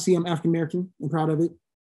obviously I'm African-American and proud of it,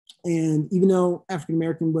 and even though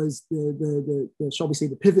African-American was the shall we say,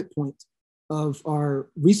 the pivot point of our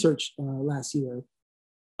research last year,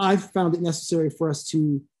 I found it necessary for us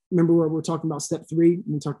to remember where we're talking about step 3,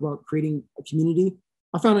 when we talk about creating a community.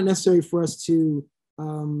 I found it necessary for us to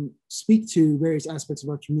speak to various aspects of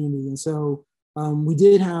our community. And so we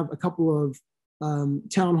did have a couple of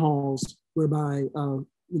town halls whereby,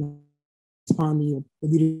 upon the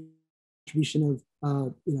leadership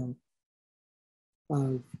of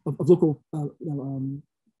local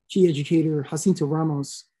key educator Jacinto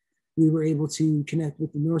Ramos, we were able to connect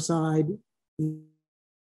with the North Side,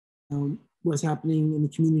 what's happening in the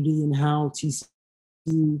community and how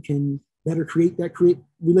TCU can better create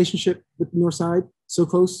relationship with the North Side, so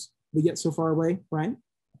close, but yet so far away, right?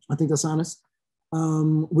 I think that's honest.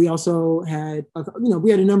 We also had,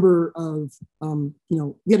 we had a number of,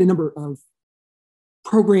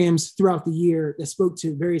 programs throughout the year that spoke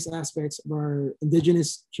to various aspects of our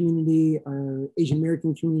Indigenous community, our Asian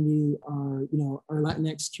American community, our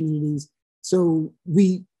Latinx communities. So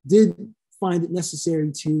we did find it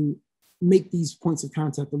necessary to make these points of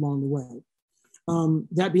contact along the way.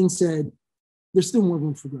 That being said, there's still more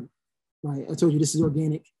room for growth, right? I told you this is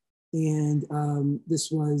organic, and this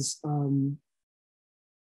was a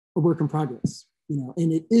work in progress,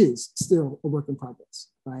 and it is still a work in progress,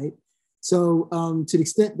 right? So to the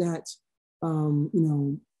extent that,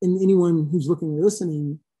 and anyone who's looking or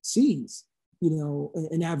listening sees,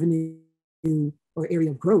 an avenue or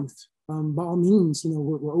area of growth, by all means,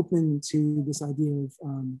 we're open to this idea of,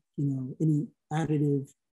 any additive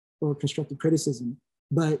or constructive criticism.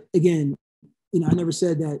 But again, I never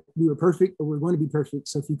said that we were perfect or we're going to be perfect.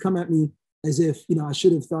 So if you come at me as if, I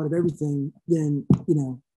should have thought of everything, then,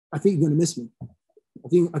 I think you're going to miss me. I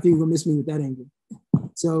think you're going to miss me with that angle.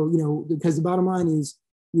 So, because the bottom line is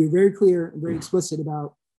we're very clear and very explicit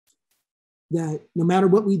about that no matter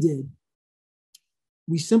what we did,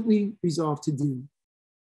 we simply resolved to do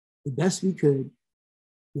the best we could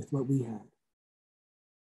with what we had.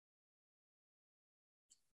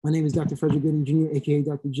 My name is Dr. Frederick Gooding, Jr., AKA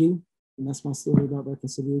Dr. G, and that's my story about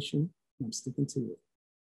reconciliation, and I'm sticking to it.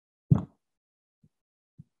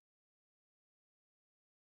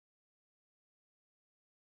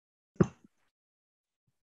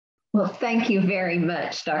 Well, thank you very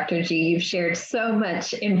much, Dr. G. You've shared so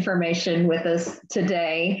much information with us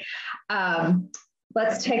today.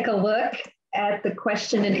 Let's take a look at the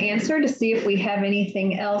question and answer to see if we have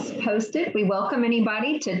anything else posted. We welcome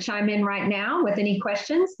anybody to chime in right now with any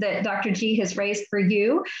questions that Dr. G has raised for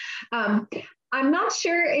you. I'm not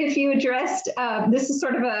sure if you addressed, this is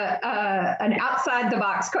sort of an outside the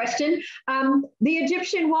box question, the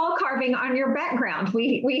Egyptian wall carving on your background.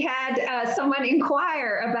 We had someone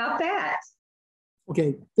inquire about that.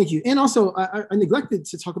 Okay, thank you. And also I neglected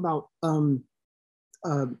to talk about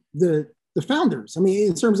the founders. I mean,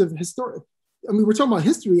 in terms of we're talking about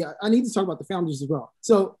history. I need to talk about the founders as well.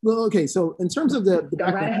 So, okay, so in terms of the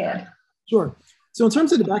background. Go right ahead. Sure. So in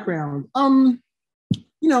terms of the background,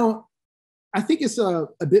 I think it's a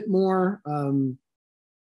bit more,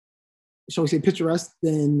 shall we say, picturesque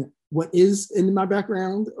than what is in my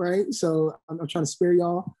background, right? So I'm trying to spare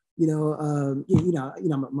y'all. I'm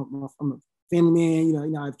a family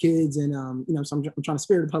man. I have kids, and so I'm trying to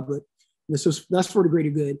spare the public. So that's for the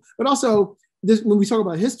greater good. But also, when we talk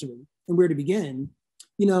about history and where to begin,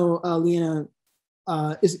 Leanna,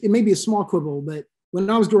 it may be a small quibble, but when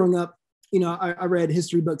I was growing up, I read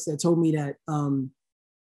history books that told me that.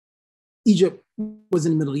 Egypt was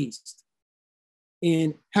in the Middle East.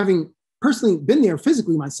 And having personally been there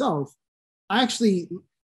physically myself, I actually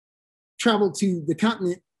traveled to the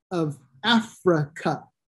continent of Africa,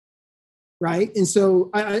 right? And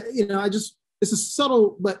so it's a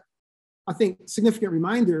subtle, but I think significant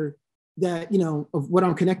reminder that, of what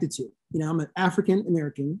I'm connected to. I'm an African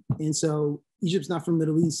American. And so Egypt's not from the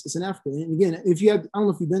Middle East, it's in Africa. And again, I don't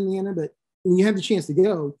know if you've been, Leanna, but when you have the chance to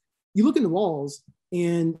go, you look in the walls,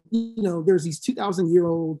 and there's these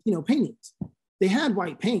 2,000-year-old paintings. They had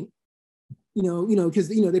white paint, because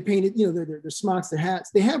they painted their smocks, their hats.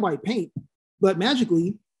 They had white paint, but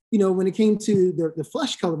magically, when it came to the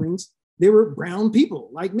flesh colorings, they were brown people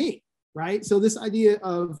like me, right? So this idea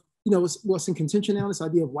of what's in contention now, this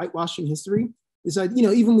idea of whitewashing history. This idea,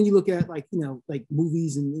 even when you look at like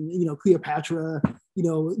movies and Cleopatra,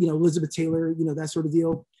 Elizabeth Taylor, that sort of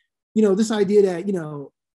deal. This idea that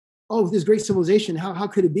oh, this great civilization, how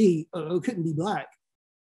could it be? It couldn't be Black.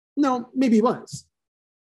 No, maybe it was.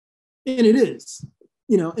 And it is,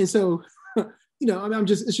 and so,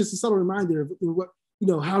 it's just a subtle reminder of what,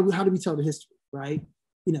 how do we tell the history, right?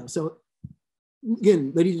 So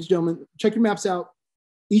again, ladies and gentlemen, check your maps out.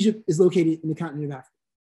 Egypt is located in the continent of Africa.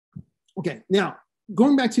 Okay, now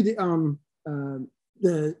going back to the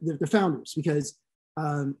founders, because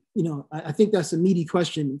I think that's a meaty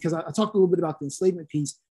question, because I talked a little bit about the enslavement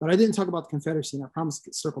piece, but I didn't talk about the Confederacy, and I promise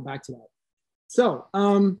to circle back to that. So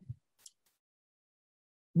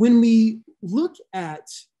when we look at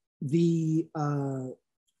the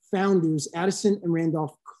founders, Addison and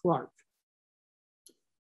Randolph Clark,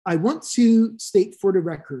 I want to state for the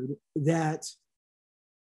record that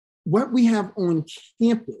what we have on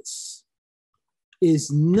campus is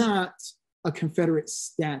not a Confederate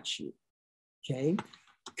statue, okay?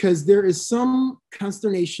 Because there is some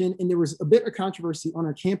consternation and there was a bit of controversy on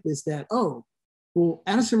our campus that, oh, well,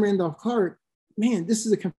 Addison Randolph Clark, man, this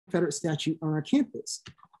is a Confederate statue on our campus,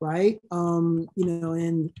 right? You know,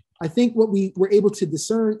 and I think what we were able to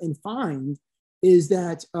discern and find is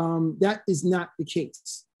that that is not the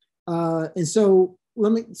case. And so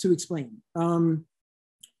let me to explain.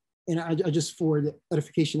 And I just, for the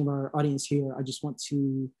edification of our audience here, I just want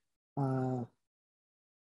to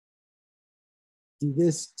do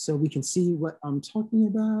this so we can see what I'm talking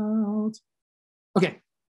about. Okay,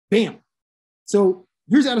 bam. So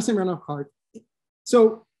here's Addison Randolph Clark.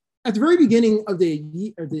 So at the very beginning of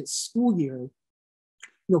the school year, you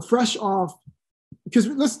know, fresh off, because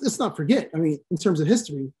let's not forget, I mean, in terms of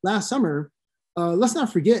history, last summer, let's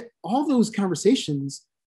not forget all those conversations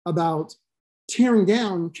about tearing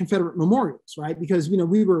down Confederate memorials, right? Because, you know,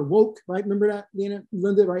 we were woke, right? Remember that,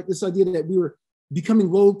 Linda, right? This idea that we were becoming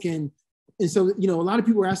woke. And so, you know, a lot of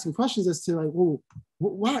people were asking questions as to like, well,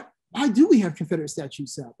 why do we have Confederate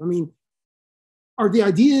statues up? I mean, are the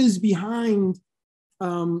ideas behind,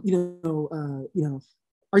 are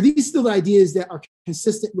these still the ideas that are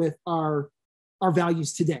consistent with our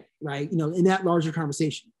values today, right? You know, in that larger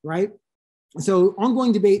conversation, right? So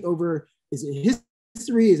ongoing debate over, is it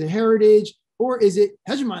history, is it heritage, or is it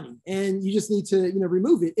hegemony? And you just need to, you know,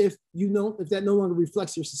 remove it if that no longer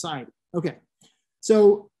reflects your society. Okay,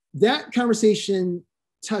 so that conversation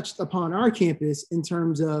touched upon our campus in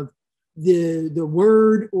terms of the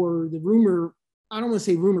word or the rumor, I don't want to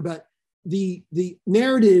say rumor, but the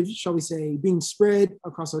narrative, shall we say, being spread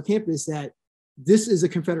across our campus that this is a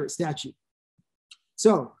Confederate statue.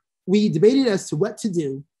 So we debated as to what to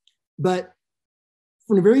do, but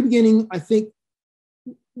from the very beginning, I think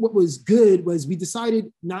what was good was we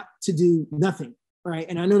decided not to do nothing, right?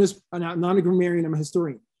 And I know this, I'm not a grammarian, I'm a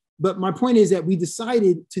historian, but my point is that we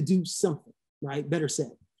decided to do something, right? Better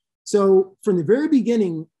said. So from the very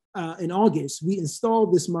beginning in August, we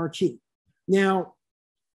installed this marquee. Now,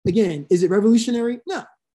 again, is it revolutionary? No,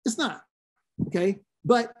 it's not, okay?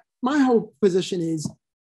 But my whole position is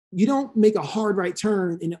you don't make a hard right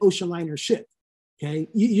turn in an ocean liner ship, okay?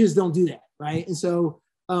 You just don't do that, right? And so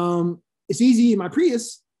it's easy in my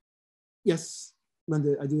Prius. Yes,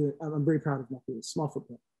 Linda, I do. I'm very proud of my Prius. Small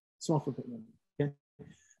footprint, okay?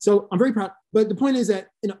 So I'm very proud. But the point is that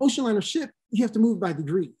in an ocean liner ship, you have to move by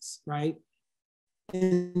degrees, right?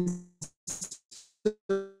 And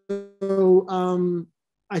so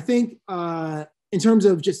I think in terms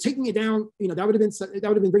of just taking it down, you know, that would have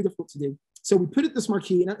been very difficult to do. So we put it this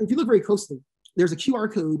marquee, and if you look very closely, there's a QR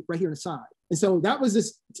code right here on the side. And so that was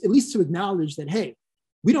just at least to acknowledge that, hey,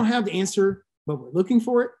 we don't have the answer, but we're looking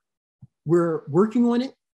for it. We're working on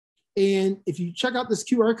it. And if you check out this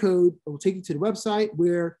QR code, it will take you to the website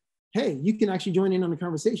where, hey, you can actually join in on the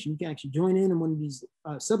conversation. You can actually join in one of these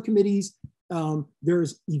subcommittees.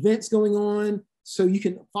 There's events going on, so you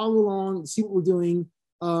can follow along, see what we're doing,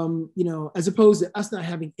 you know, as opposed to us not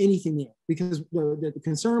having anything there, because the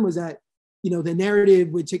concern was that, you know, the narrative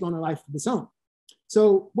would take on a life of its own.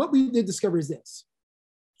 So what we did discover is this,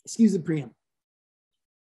 excuse the preamble.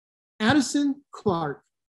 Addison Clark,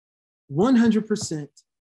 100%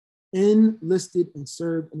 enlisted and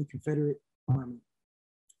served in the Confederate Army.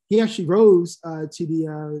 He actually rose to the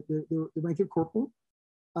rank of corporal.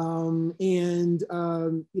 You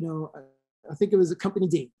know, I think it was a company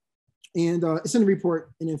D. And it's in the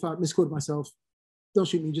report. And if I misquoted myself, don't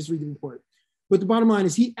shoot me, just read the report. But the bottom line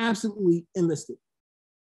is he absolutely enlisted.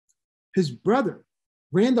 His brother,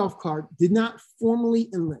 Randolph Clark, did not formally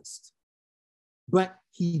enlist, but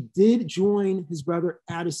he did join his brother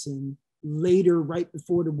Addison later, right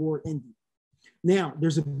before the war ended. Now,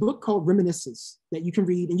 there's a book called Reminiscences that you can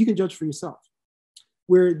read and you can judge for yourself,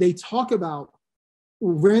 where they talk about,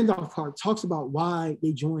 Randolph Clark talks about why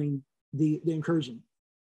they joined the incursion.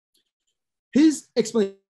 His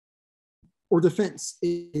explanation or defense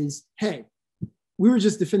is, hey, we were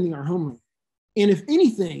just defending our homeland. And if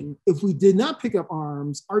anything, if we did not pick up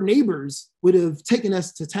arms, our neighbors would have taken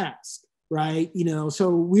us to task, right? You know, so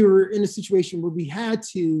we were in a situation where we had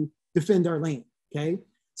to defend our land, okay?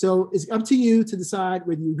 So it's up to you to decide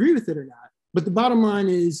whether you agree with it or not. But the bottom line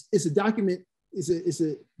is, it's a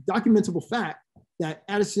documentable fact that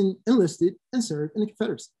Addison enlisted and served in the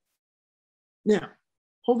Confederacy. Now,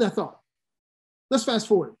 hold that thought. Let's fast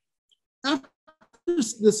forward. After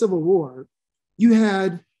the Civil War, you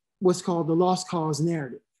had what's called the lost cause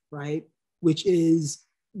narrative, right? Which is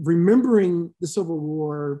remembering the Civil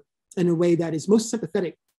War in a way that is most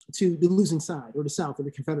sympathetic to the losing side or the South or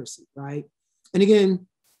the Confederacy, right? And again,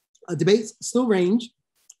 debates still range.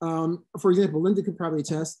 For example, Linda could probably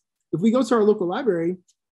attest, if we go to our local library,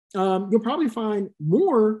 you'll probably find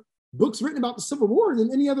more books written about the Civil War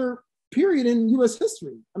than any other period in U.S.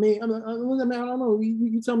 history. I mean, I don't know,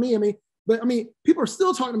 you tell me, but people are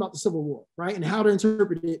still talking about the Civil War, right? And how to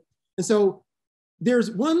interpret it. And so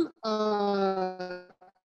there's one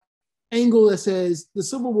angle that says the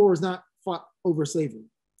Civil War is not fought over slavery.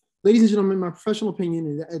 Ladies and gentlemen, my professional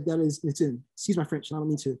opinion, that is, excuse my French, I don't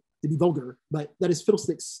mean to be vulgar, but that is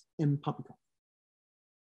fiddlesticks and poppycock.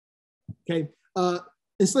 Okay,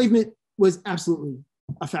 enslavement was absolutely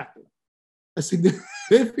a factor, a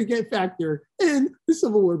significant factor in the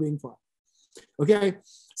Civil War being fought. Okay,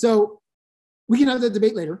 so we can have that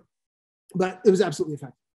debate later, but it was absolutely a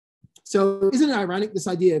factor. So isn't it ironic, this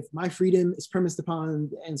idea of my freedom is premised upon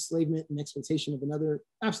the enslavement and exploitation of another?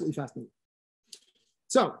 Absolutely fascinating.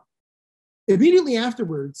 So immediately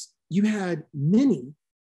afterwards, you had many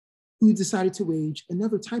who decided to wage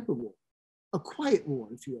another type of war, a quiet war,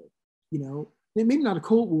 if you will. You know, maybe not a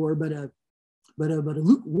cold war, but a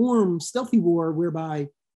lukewarm, stealthy war whereby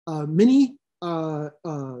many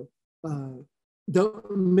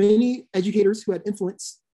educators who had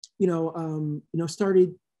influence,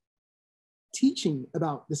 started teaching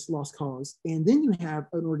about this lost cause. And then you have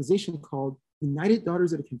an organization called United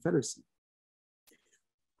Daughters of the Confederacy,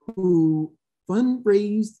 who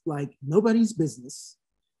fundraised like nobody's business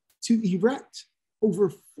to erect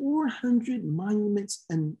over 400 monuments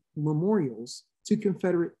and memorials to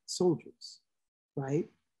Confederate soldiers, right?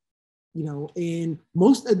 You know, and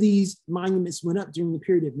most of these monuments went up during the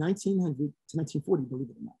period of 1900 to 1940, believe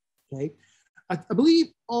it or not, okay? I believe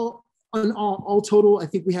all total, I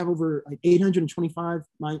think we have over like 825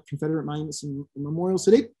 Confederate monuments and memorials.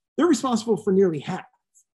 So they're responsible for nearly half,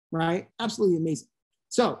 right? Absolutely amazing.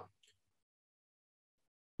 So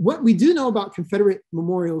what we do know about Confederate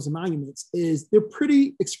memorials and monuments is they're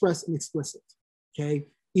pretty express and explicit, okay?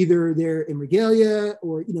 Either they're in regalia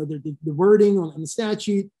or, the wording on the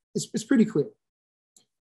statute is pretty clear.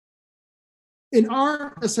 In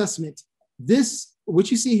our assessment, what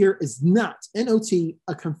you see here is not, N-O-T,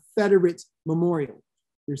 a Confederate memorial.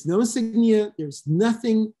 There's no insignia, there's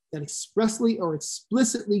nothing that expressly or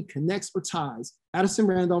explicitly connects or ties Addison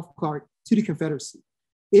Randolph Clark to the Confederacy.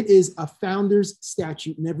 It is a founder's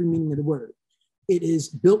statute in every meaning of the word. It is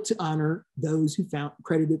built to honor those who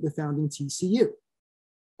credited with founding TCU.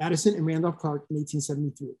 Addison and Randolph Clark in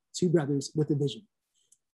 1873, two brothers with a vision.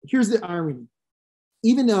 Here's the irony.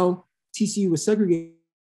 Even though TCU was segregated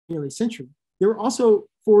for nearly a century, they were also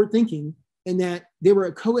forward-thinking in that they were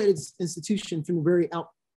a co-ed institution from the very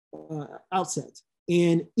outset.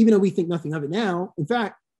 And even though we think nothing of it now, in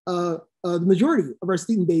fact, the majority of our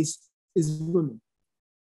student base is women.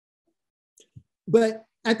 But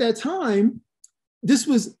at that time, this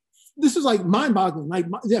was like mind-boggling. Like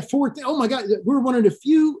that forward, oh my God, we're one of the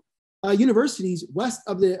few universities west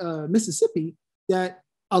of the Mississippi that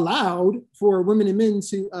allowed for women and men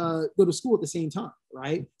to go to school at the same time,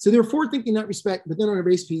 right? So they're forward-thinking in that respect, but then on a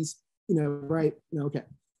race piece, right? Okay.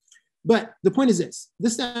 But the point is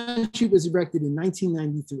this statute was erected in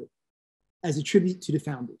 1993 as a tribute to the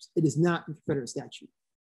founders. It is not a Confederate statute.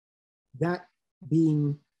 That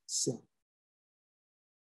being said,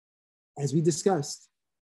 as we discussed,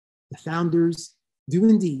 the founders do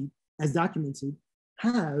indeed, as documented,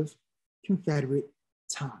 have Confederate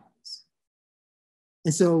ties.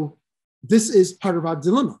 And so this is part of our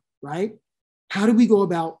dilemma, right? How do we go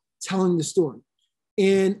about telling the story?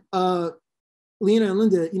 And Leanna and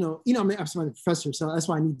Linda, I'm a professor, so that's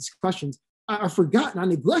why I need these questions. I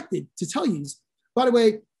neglected to tell you. By the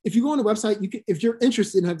way, if you go on the website, if you're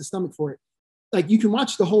interested and have the stomach for it, like you can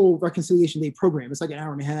watch the whole Reconciliation Day program. It's like an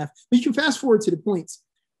hour and a half, but you can fast forward to the points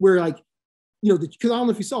where because I don't know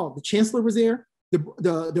if you saw, the chancellor was there,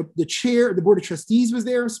 the chair of the board of trustees was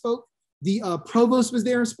there and spoke, the provost was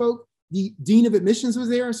there and spoke, the dean of admissions was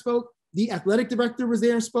there and spoke, the athletic director was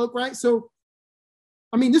there and spoke, right? So,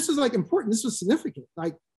 this was like important. This was significant.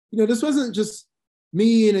 Like, this wasn't just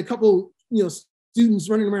me and a couple, students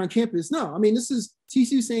running around campus. No, this is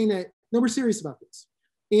TCU saying that, no, we're serious about this.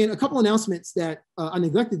 And a couple announcements that I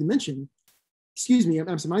neglected to mention, I'm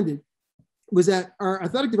absent-minded, was that our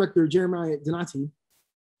athletic director, Jeremiah Donati,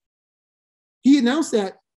 he announced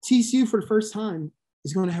that TCU for the first time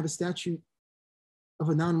is going to have a statue of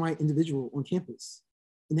a non-white individual on campus.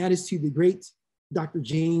 And that is to the great Dr.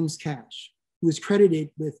 James Cash, who is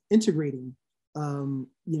credited with integrating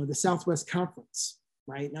the Southwest Conference,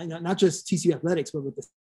 right? Not just TCU athletics, but with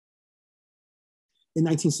in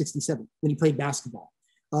 1967 when he played basketball.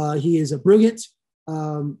 He is a brilliant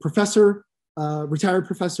professor, retired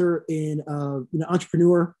professor and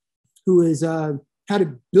entrepreneur who has had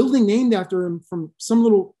a building named after him from some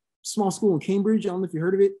little small school in Cambridge. I don't know if you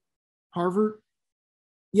heard of it, Harvard.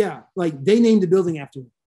 Yeah, like they named the building after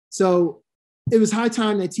him. So it was high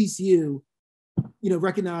time that TCU,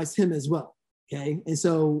 recognized him as well. Okay, and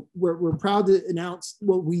so we're proud to announce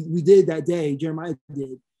what we did that day. Jeremiah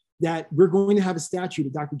did that. We're going to have a statue to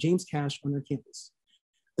Dr. James Cash on our campus.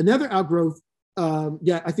 Another outgrowth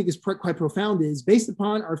that I think is quite profound is based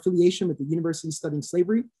upon our affiliation with the University Studying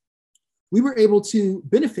Slavery. We were able to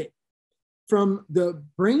benefit from the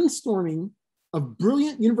brainstorming of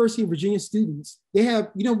brilliant University of Virginia students. They have,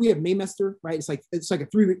 we have Maymester, right? It's like a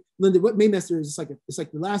 3-week. Linda, what Maymester is? It's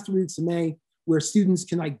like the last 3 weeks of May where students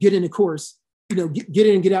can like get in a course, get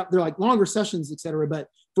in and get out. They're like longer sessions, et cetera. But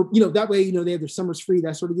for that way, they have their summers free,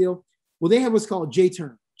 that sort of deal. Well, they have what's called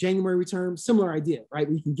J-term, January term, similar idea, right?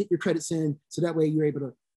 Where you can get your credits in, so that way you're able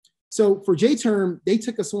to. So for J-term, they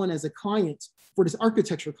took us on as a client for this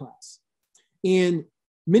architecture class. And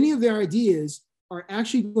many of their ideas are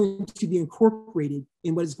actually going to be incorporated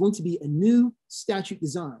in what is going to be a new statute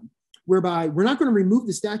design, whereby we're not going to remove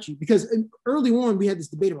the statute, because early on we had this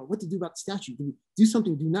debate about what to do about the statute. Do we do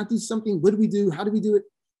something? Do not do something? What do we do? How do we do it?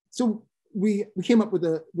 So we came up with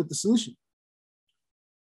the solution.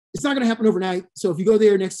 It's not going to happen overnight. So if you go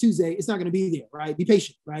there next Tuesday, it's not going to be there, right? Be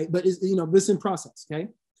patient, right? But it's in process, okay?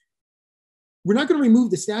 We're not going to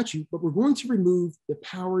remove the statute, but we're going to remove the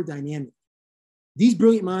power dynamic. These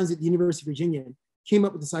brilliant minds at the University of Virginia came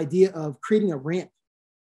up with this idea of creating a ramp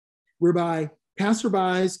whereby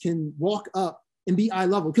passerbys can walk up and be eye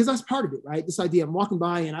level, because that's part of it, right? This idea, I'm walking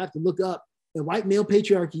by and I have to look up, and white male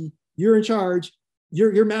patriarchy, you're in charge,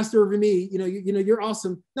 you're master over me, you're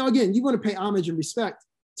awesome. Now, again, you want to pay homage and respect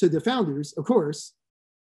to the founders, of course,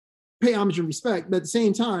 pay homage and respect, but at the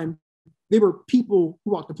same time, they were people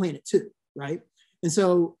who walked the planet too, right? And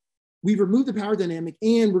so we've removed the power dynamic,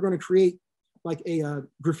 and we're going to create like a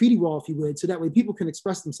graffiti wall, if you would, so that way people can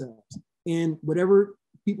express themselves. And whatever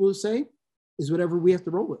people say is whatever we have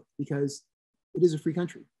to roll with, because it is a free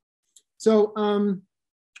country. So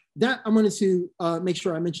that I wanted to make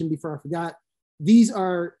sure I mentioned before I forgot. These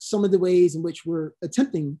are some of the ways in which we're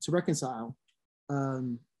attempting to reconcile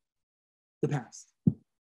the past.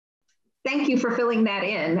 Thank you for filling that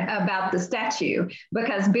in about the statue,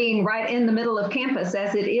 because being right in the middle of campus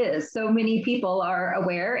as it is, so many people are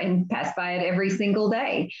aware and pass by it every single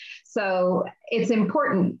day. So it's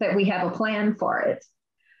important that we have a plan for it.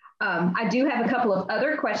 I do have a couple of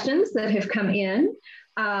other questions that have come in.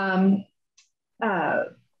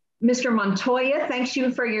 Mr. Montoya, thanks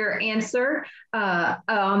you for your answer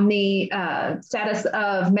on the status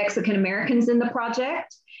of Mexican Americans in the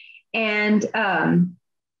project. And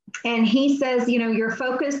he says, your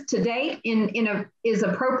focus to date is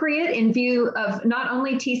appropriate in view of not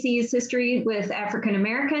only TCU's history with African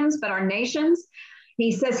Americans, but our nation's.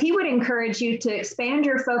 He says he would encourage you to expand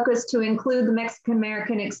your focus to include the Mexican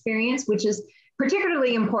American experience, which is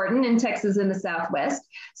particularly important in Texas and the Southwest.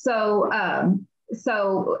 So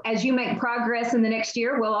as you make progress in the next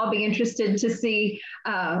year, we'll all be interested to see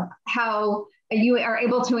how you are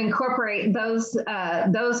able to incorporate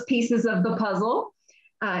those pieces of the puzzle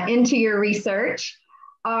into your research.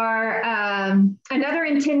 Another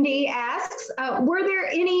attendee asks, were there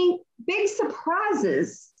any big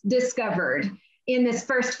surprises discovered in this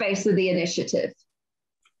first phase of the initiative?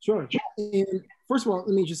 Sure. And first of all,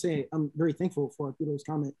 let me just say I'm very thankful for Arturo's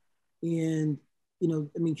comment. And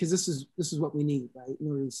because this is what we need, right, in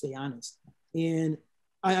order to stay honest. And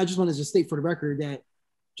I just want to just state for the record that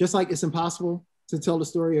just like it's impossible to tell the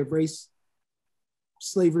story of race,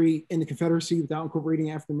 slavery, and the Confederacy without incorporating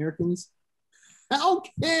African Americans, how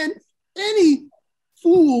can any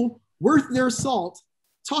fool worth their salt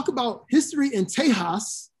talk about history in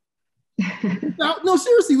Tejas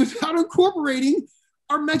without incorporating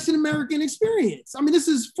our Mexican American experience? I mean, this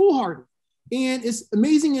is foolhardy. And it's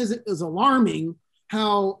amazing as it is alarming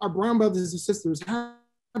how our brown brothers and sisters have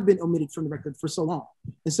been omitted from the record for so long.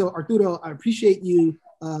 And so, Arturo, I appreciate you,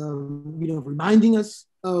 reminding us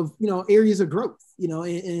of, areas of growth,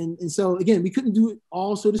 and so again, we couldn't do it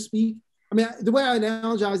all, so to speak. I mean, the way I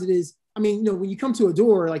analogize it is, when you come to a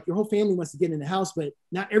door, like your whole family wants to get in the house, but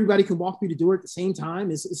not everybody can walk through the door at the same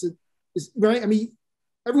time. It's right. I mean,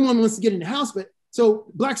 everyone wants to get in the house, but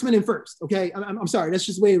so blacks went in first. Okay. I'm sorry. That's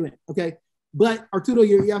just the way it went. Okay. But Arturo,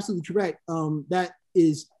 you're absolutely correct. That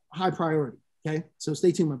is high priority. Okay. So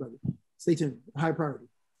stay tuned, my brother. Stay tuned. High priority.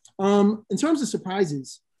 In terms of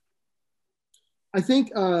surprises, I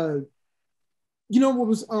think, what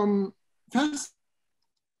was fascinating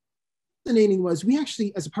was we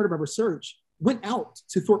actually, as a part of our research, went out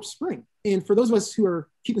to Thorpe Spring. And for those of us who are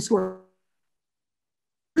keeping score,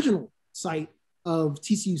 original site of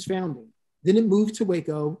TCU's founding. Then it moved to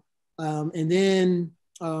Waco. And then,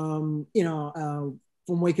 from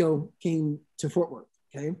Waco came to Fort Worth,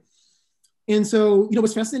 okay? And so,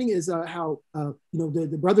 what's fascinating is how,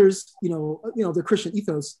 the brothers, their Christian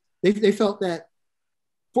ethos, they felt that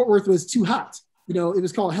Fort Worth was too hot. It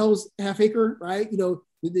was called Hell's Half Acre, right?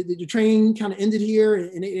 The train kind of ended here,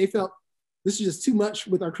 and they felt this is just too much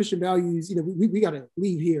with our Christian values. We got to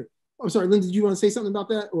leave here. I'm sorry, Linda, did you want to say something about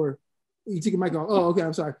that? Or you took your mic off? Oh, okay,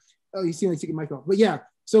 I'm sorry. Oh, you seem like you took your mic off. But yeah,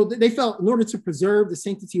 so they felt in order to preserve the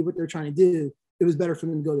sanctity of what they're trying to do, it was better for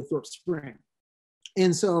them to go to Thorpe Spring.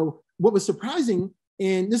 And so what was surprising,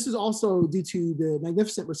 and this is also due to the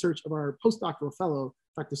magnificent research of our postdoctoral fellow,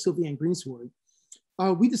 Dr. Sylviane Greensward,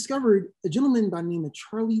 we discovered a gentleman by the name of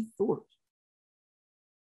Charlie Thorpe.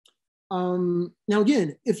 Now,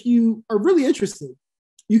 again, if you are really interested,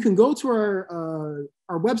 you can go to our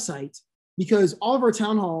website, because all of our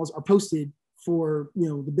town halls are posted for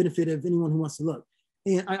the benefit of anyone who wants to look.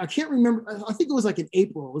 And I can't remember, I think it was like in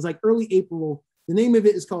April, it was like early April. The name of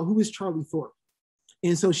it is called Who is Charlie Thorpe?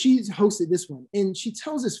 And so she's hosted this one. And she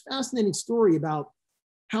tells this fascinating story about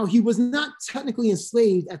how he was not technically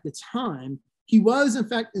enslaved at the time. He was, in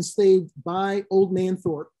fact, enslaved by Old Man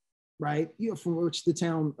Thorpe, right? From which the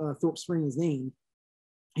town Thorpe Spring is named.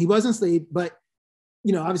 He was enslaved, but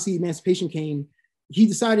obviously emancipation came. He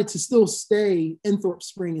decided to still stay in Thorpe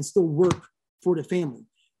Spring and still work for the family.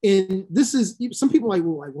 And this is, some people are like,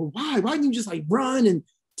 well, why? Why didn't you just run and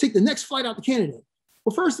take the next flight out to Canada?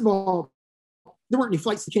 Well, first of all, there weren't any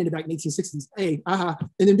flights to Canada back in the 1860s. A,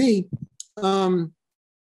 and then B,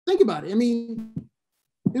 think about it. I mean,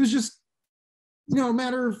 it was just, a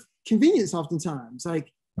matter of convenience oftentimes.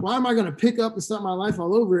 Like, why am I going to pick up and start my life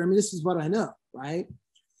all over? I mean, this is what I know, right?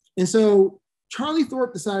 And so Charlie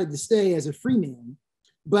Thorpe decided to stay as a free man,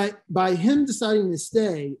 but by him deciding to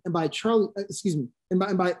stay, and by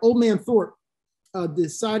by Old Man Thorpe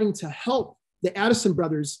deciding to help the Addison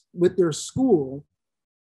brothers with their school,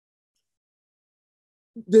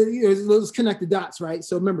 let's connect the dots, right?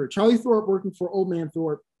 So remember, Charlie Thorpe working for Old Man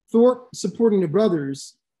Thorpe, Thorpe supporting the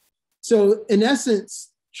brothers. So in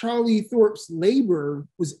essence, Charlie Thorpe's labor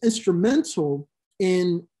was instrumental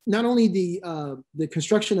in not only the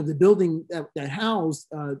construction of the building that housed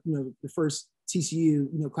the first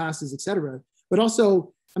TCU classes, et cetera, but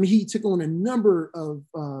also, I mean, he took on a number of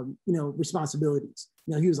responsibilities.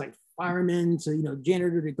 He was like fireman to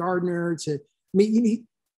janitor to gardener to he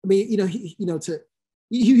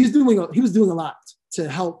was doing a lot to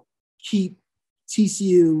help keep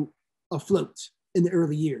TCU afloat in the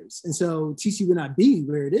early years. And so TCU would not be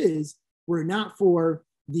where it is were it not for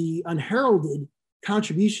the unheralded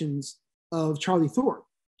contributions of Charlie Thorpe.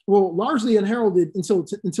 Well, largely unheralded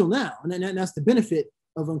until now. And that's the benefit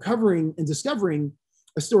of uncovering and discovering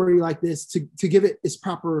a story like this to give it its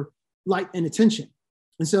proper light and attention.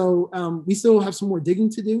 And so we still have some more digging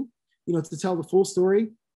to do, to tell the full story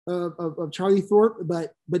of Charlie Thorpe,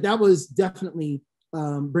 but that was definitely,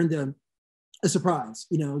 Brenda, a surprise.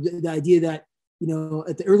 The idea that,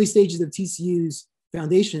 at the early stages of TCU's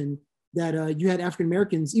foundation, that you had African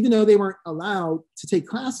Americans, even though they weren't allowed to take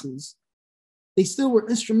classes, they still were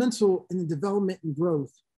instrumental in the development and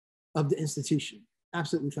growth of the institution.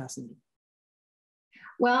 Absolutely fascinating.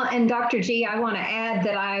 Well, and Dr. G, I want to add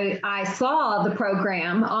that I saw the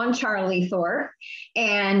program on Charlie Thorpe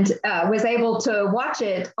and was able to watch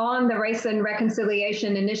it on the Race and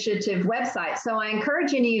Reconciliation Initiative website. So I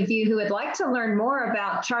encourage any of you who would like to learn more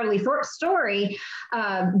about Charlie Thorpe's story,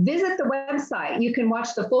 visit the website. You can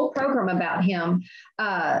watch the full program about him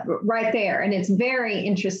right there. And it's very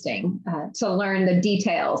interesting to learn the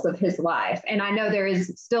details of his life. And I know there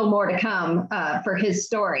is still more to come for his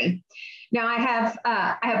story. Now I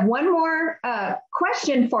have one more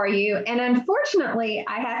question for you, and unfortunately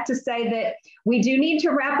I have to say that we do need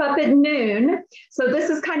to wrap up at noon. So this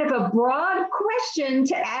is kind of a broad question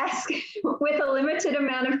to ask with a limited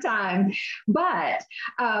amount of time. But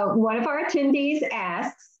one of our attendees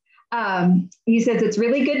asks, he says, it's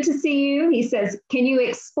really good to see you. He says, can you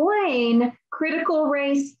explain critical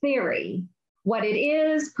race theory? What it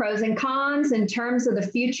is, pros and cons in terms of the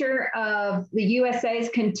future of the USA's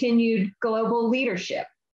continued global leadership.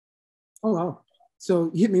 Oh, wow.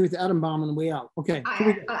 So you hit me with the atom bomb on the way out. Okay.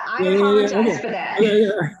 I apologize for that.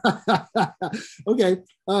 Okay.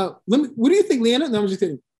 What do you think, Leanna? No, I'm just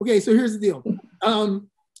kidding. Okay, so here's the deal.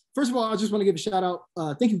 first of all, I just want to give a shout out.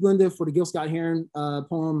 Thank you, Linda, for the Gil Scott Heron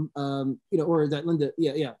poem. Or that Linda,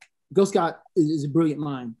 yeah. Gil Scott is a brilliant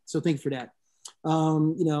mind. So thank you for that.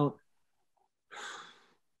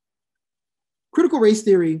 Critical race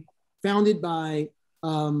theory, founded by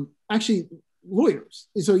actually lawyers.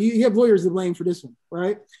 So you have lawyers to blame for this one,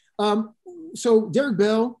 right? So Derek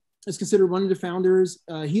Bell is considered one of the founders.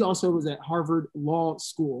 He also was at Harvard Law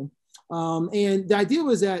School. And the idea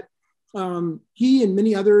was that he and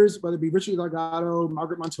many others, whether it be Richard Delgado,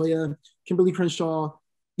 Margaret Montoya, Kimberly Crenshaw,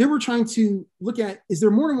 they were trying to look at, is there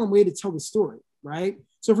more than one way to tell the story, right?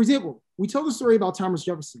 So for example, we tell the story about Thomas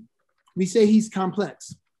Jefferson. We say he's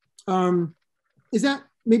complex. Is that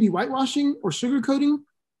maybe whitewashing or sugarcoating?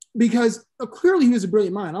 Because clearly he was a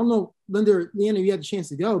brilliant mind. I don't know, Linda or Leanna, you had the chance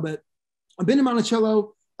to go, but I've been to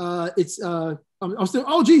Monticello. I'm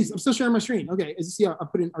still sharing my screen. Okay, as you see, I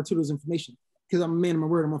put in Artudo's information because I'm a man of my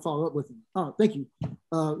word. I'm gonna follow up with him. Oh, thank you.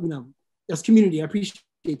 That's community. I appreciate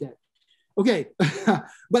that. Okay,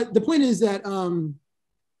 but the point is that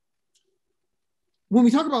when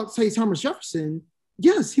we talk about, say, Thomas Jefferson,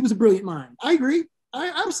 yes, he was a brilliant mind. I agree.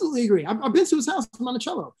 I absolutely agree. I've been to his house in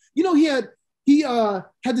Monticello. He had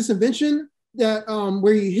this invention that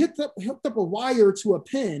where he hooked up a wire to a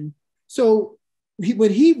pen. So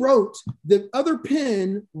when he wrote, the other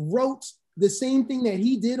pen wrote the same thing that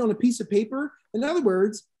he did on a piece of paper. In other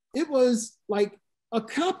words, it was like a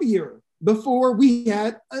copier before we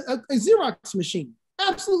had a Xerox machine.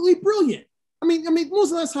 Absolutely brilliant. I mean, when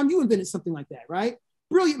was the last time you invented something like that, right?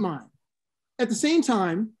 Brilliant mind. At the same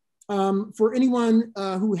time, for anyone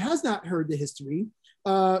who has not heard the history,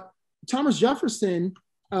 Thomas Jefferson,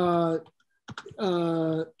 shall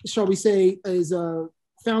we say, is a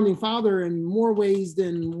founding father in more ways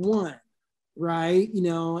than one, right?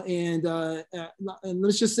 And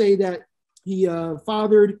let's just say that he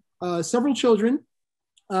fathered several children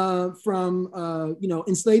from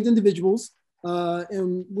enslaved individuals,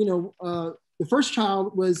 and the first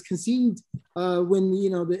child was conceived when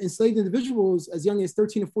the enslaved individual was as young as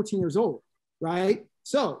 13 or 14 years old, right?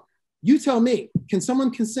 So you tell me, can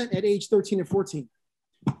someone consent at age 13 or 14?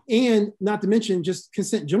 And not to mention just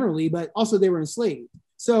consent generally, but also they were enslaved.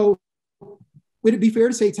 So would it be fair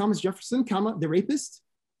to say Thomas Jefferson, the rapist?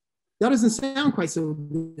 That doesn't sound quite so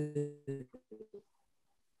good.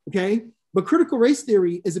 Okay, but critical race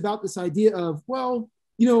theory is about this idea of, well,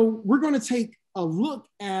 we're going to take a look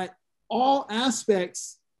at all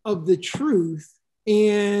aspects of the truth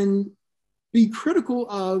and be critical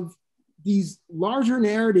of these larger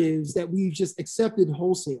narratives that we've just accepted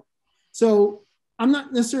wholesale. So I'm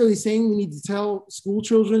not necessarily saying we need to tell school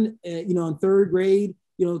children, in third grade,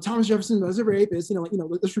 Thomas Jefferson was a rapist,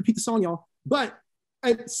 let's repeat the song, y'all. But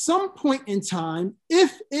at some point in time,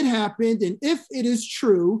 if it happened and if it is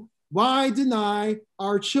true, why deny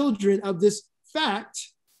our children of this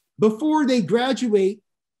fact before they graduate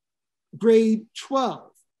grade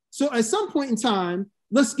 12? So at some point in time,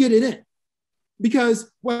 let's get it in.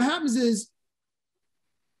 Because what happens is,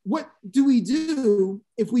 what do we do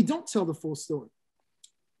if we don't tell the full story?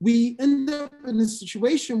 We end up in a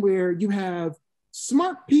situation where you have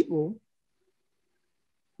smart people,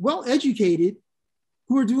 well-educated,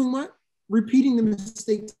 who are doing what? Repeating the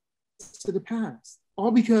mistakes of the past.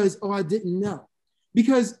 All because, I didn't know.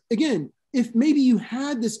 Because again, if maybe you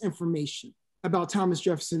had this information about Thomas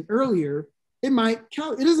Jefferson earlier, it might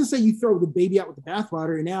count. It doesn't say you throw the baby out with the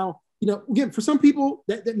bathwater. And now, again, for some people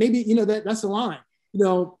that maybe, that's a line,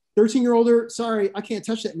 13-year-older, sorry, I can't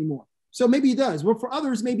touch that anymore. So maybe it does. Well, for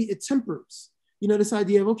others, maybe it tempers, this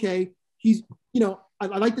idea of, okay, he's,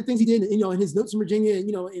 I like the things he did, in his notes in Virginia,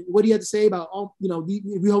 and what he had to say about all,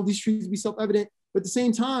 we hold these truths to be self-evident, but at the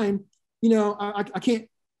same time, I can't,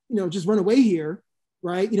 just run away here,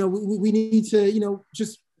 right? We need to,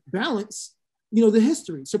 just balance, the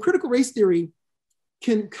history. So critical race theory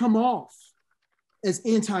can come off as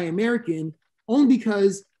anti-American only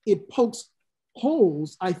because it pokes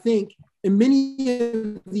holes, I think, in many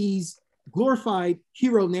of these glorified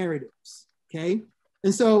hero narratives, okay?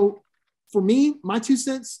 And so for me, my 2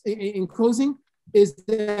 cents in closing is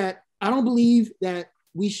that I don't believe that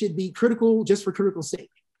we should be critical just for critical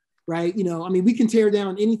sake, right? We can tear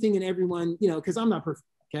down anything and everyone, because I'm not perfect,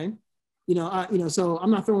 okay? So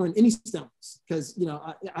I'm not throwing any stones because,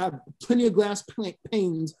 I have plenty of glass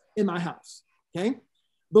panes in my house, okay?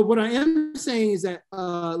 But what I am saying is that,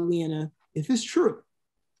 Leanna, if it's true,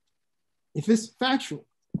 if it's factual,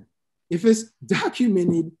 if it's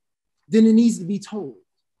documented, then it needs to be told.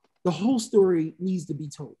 The whole story needs to be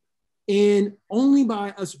told. And only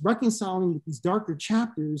by us reconciling with these darker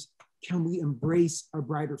chapters can we embrace a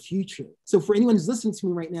brighter future. So for anyone who's listening to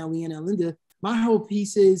me right now, Leanna and Linda, My whole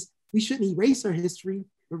piece is we shouldn't erase our history,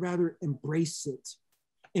 but rather embrace it.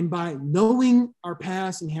 And by knowing our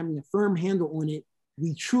past and having a firm handle on it,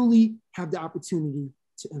 we truly have the opportunity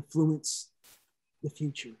to influence the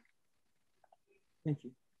future. Thank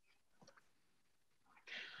you.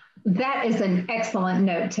 That is an excellent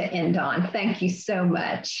note to end on. Thank you so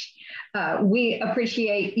much. We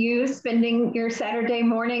appreciate you spending your Saturday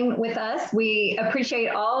morning with us. We appreciate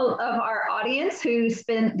all of our audience who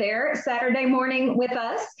spent their Saturday morning with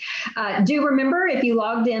us. Do remember, if you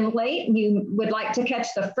logged in late and you would like to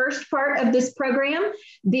catch the first part of this program,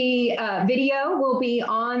 the video will be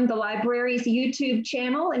on the library's YouTube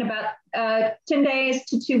channel in about 10 days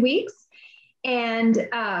to 2 weeks.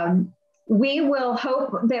 And we will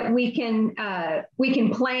hope that we can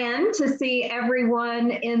plan to see everyone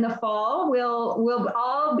in the fall. We'll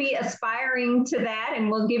all be aspiring to that, and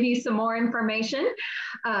we'll give you some more information.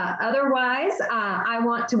 Otherwise, I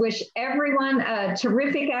want to wish everyone a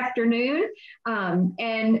terrific afternoon.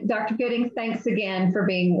 And Dr. Gooding, thanks again for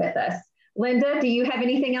being with us. Linda, do you have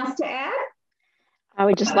anything else to add? I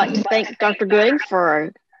would just like to thank Dr. Gooding for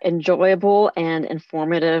an enjoyable and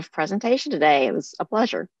informative presentation today. It was a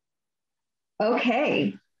pleasure.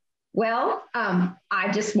 Okay, well,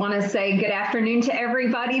 I just want to say good afternoon to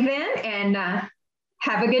everybody then, and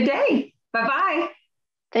have a good day. Bye-bye.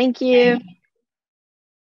 Thank you.